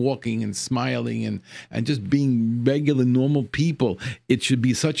plain walking and smiling and just being regular, normal people. It should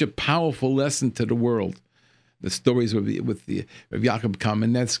be such a powerful lesson to the world. The stories with the Rav Yaakov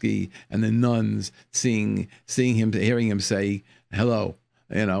Kamenetsky and the nuns seeing him, hearing him say hello,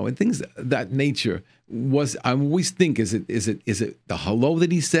 and things of that nature. I always think, is it the hello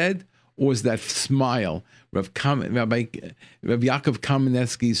that he said, or is that smile? Rav Yaakov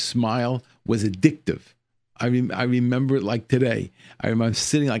Kamenetsky's smile was addictive. I remember it like today. I remember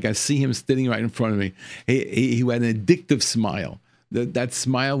sitting, like I see him sitting right in front of me. He had an addictive smile. That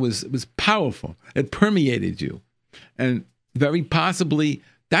smile was powerful. It permeated you. And very possibly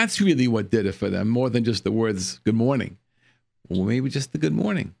that's really what did it for them, more than just the words "good morning," or maybe just the "good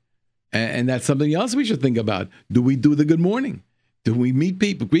morning." And that's something else we should think about. Do we do the good morning? Do we meet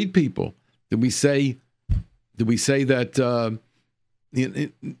people, greet people? Do we say that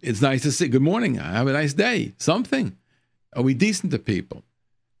it's nice to see good morning, have a nice day, something? Are we decent to people?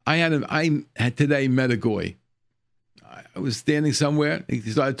 I had today met a guy. I was standing somewhere. He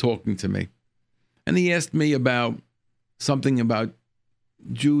started talking to me, and he asked me about something about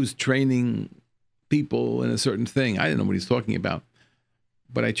Jews training people in a certain thing. I didn't know what he's talking about,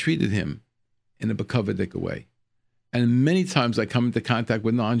 but I treated him in a bekavadik way. And many times I come into contact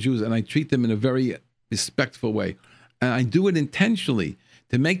with non-Jews, and I treat them in a very respectful way. And I do it intentionally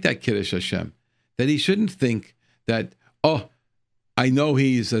to make that Kiddush Hashem, that he shouldn't think that, oh, I know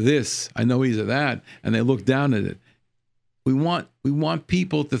he's a this, I know he's a that, and they look down at it. We want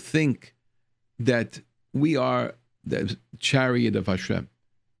people to think that we are the chariot of Hashem,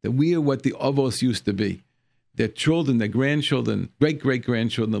 that we are what the Avos used to be, their children, their grandchildren,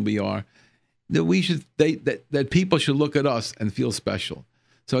 great-great-grandchildren that we are, that people should look at us and feel special.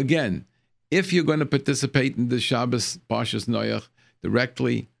 So again, if you're going to participate in the Shabbos Parshas Noach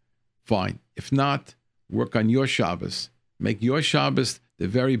directly, fine. If not, work on your Shabbos. Make your Shabbos the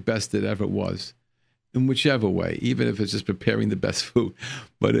very best it ever was, in whichever way, even if it's just preparing the best food.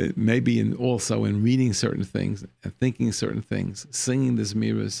 But it maybe also in reading certain things and thinking certain things, singing the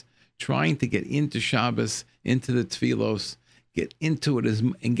Zmiras, trying to get into Shabbos, into the Tfilos, get into it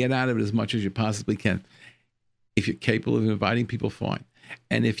and get out of it as much as you possibly can. If you're capable of inviting people, fine.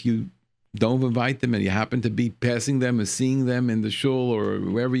 And if you don't invite them and you happen to be passing them and seeing them in the shul or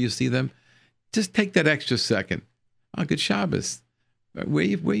wherever you see them, just take that extra second. Oh, good Shabbos. Where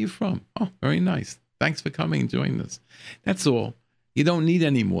you from? Oh, very nice. Thanks for coming and joining us. That's all. You don't need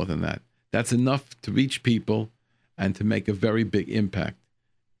any more than that. That's enough to reach people and to make a very big impact.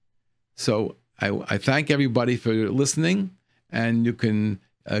 So I thank everybody for listening. And you can,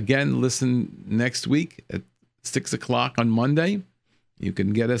 again, listen next week at 6 o'clock on Monday. You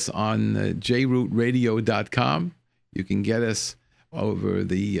can get us on jrootradio.com. You can get us over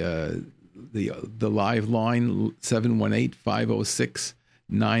the live line,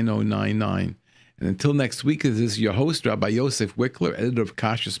 718-506-9099. And until next week, this is your host, Rabbi Yosef Wikler, editor of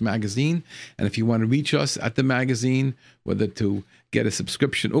Kashrus Magazine. And if you want to reach us at the magazine, whether to get a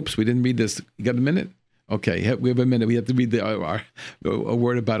subscription, oops, we didn't read this. You got a minute? Okay, we have a minute. We have to read a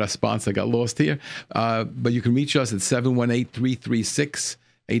word about our sponsor. I got lost here. But you can reach us at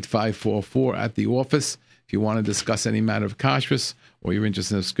 718-336-8544 at the office if you want to discuss any matter of kashrus or you're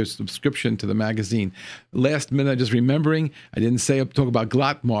interested in a subscription to the magazine. Last minute, just remembering, I didn't talk about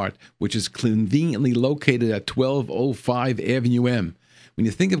Glatt Mart, which is conveniently located at 1205 Avenue M. When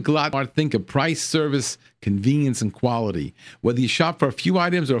you think of Glatt Mart, think of price, service, convenience, and quality. Whether you shop for a few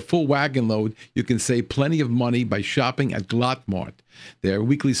items or a full wagon load, you can save plenty of money by shopping at Glatt Mart. Their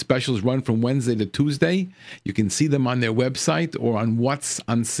weekly specials run from Wednesday to Tuesday. You can see them on their website or on What's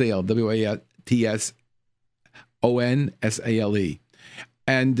on Sale, WATSONSALE.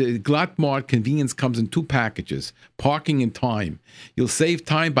 And Glatt Mart convenience comes in 2 packages, parking and time. You'll save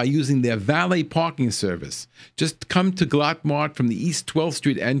time by using their valet parking service. Just come to Glatt Mart from the East 12th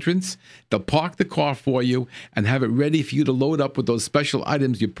Street entrance. They'll park the car for you and have it ready for you to load up with those special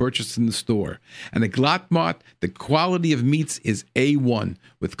items you purchased in the store. And at Glatt Mart, the quality of meats is A1,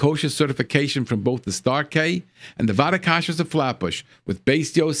 with kosher certification from both the Star K and the Vada Kashrus of Flatbush, with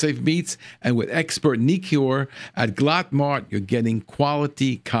Beis Yosef meats and with expert Nikure. At Glatt Mart, you're getting quality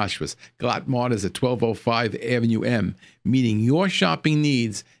kashrus. Glatt Mart is at 1205 Avenue M, meeting your shopping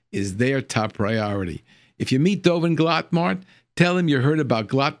needs is their top priority. If you meet Dov in Glatt Mart, tell him you heard about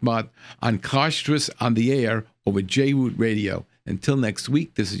Glatt Mart on Kashrus on the Air over J-Root Radio. Until next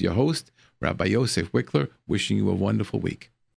week, this is your host, Rabbi Yosef Wikler, wishing you a wonderful week.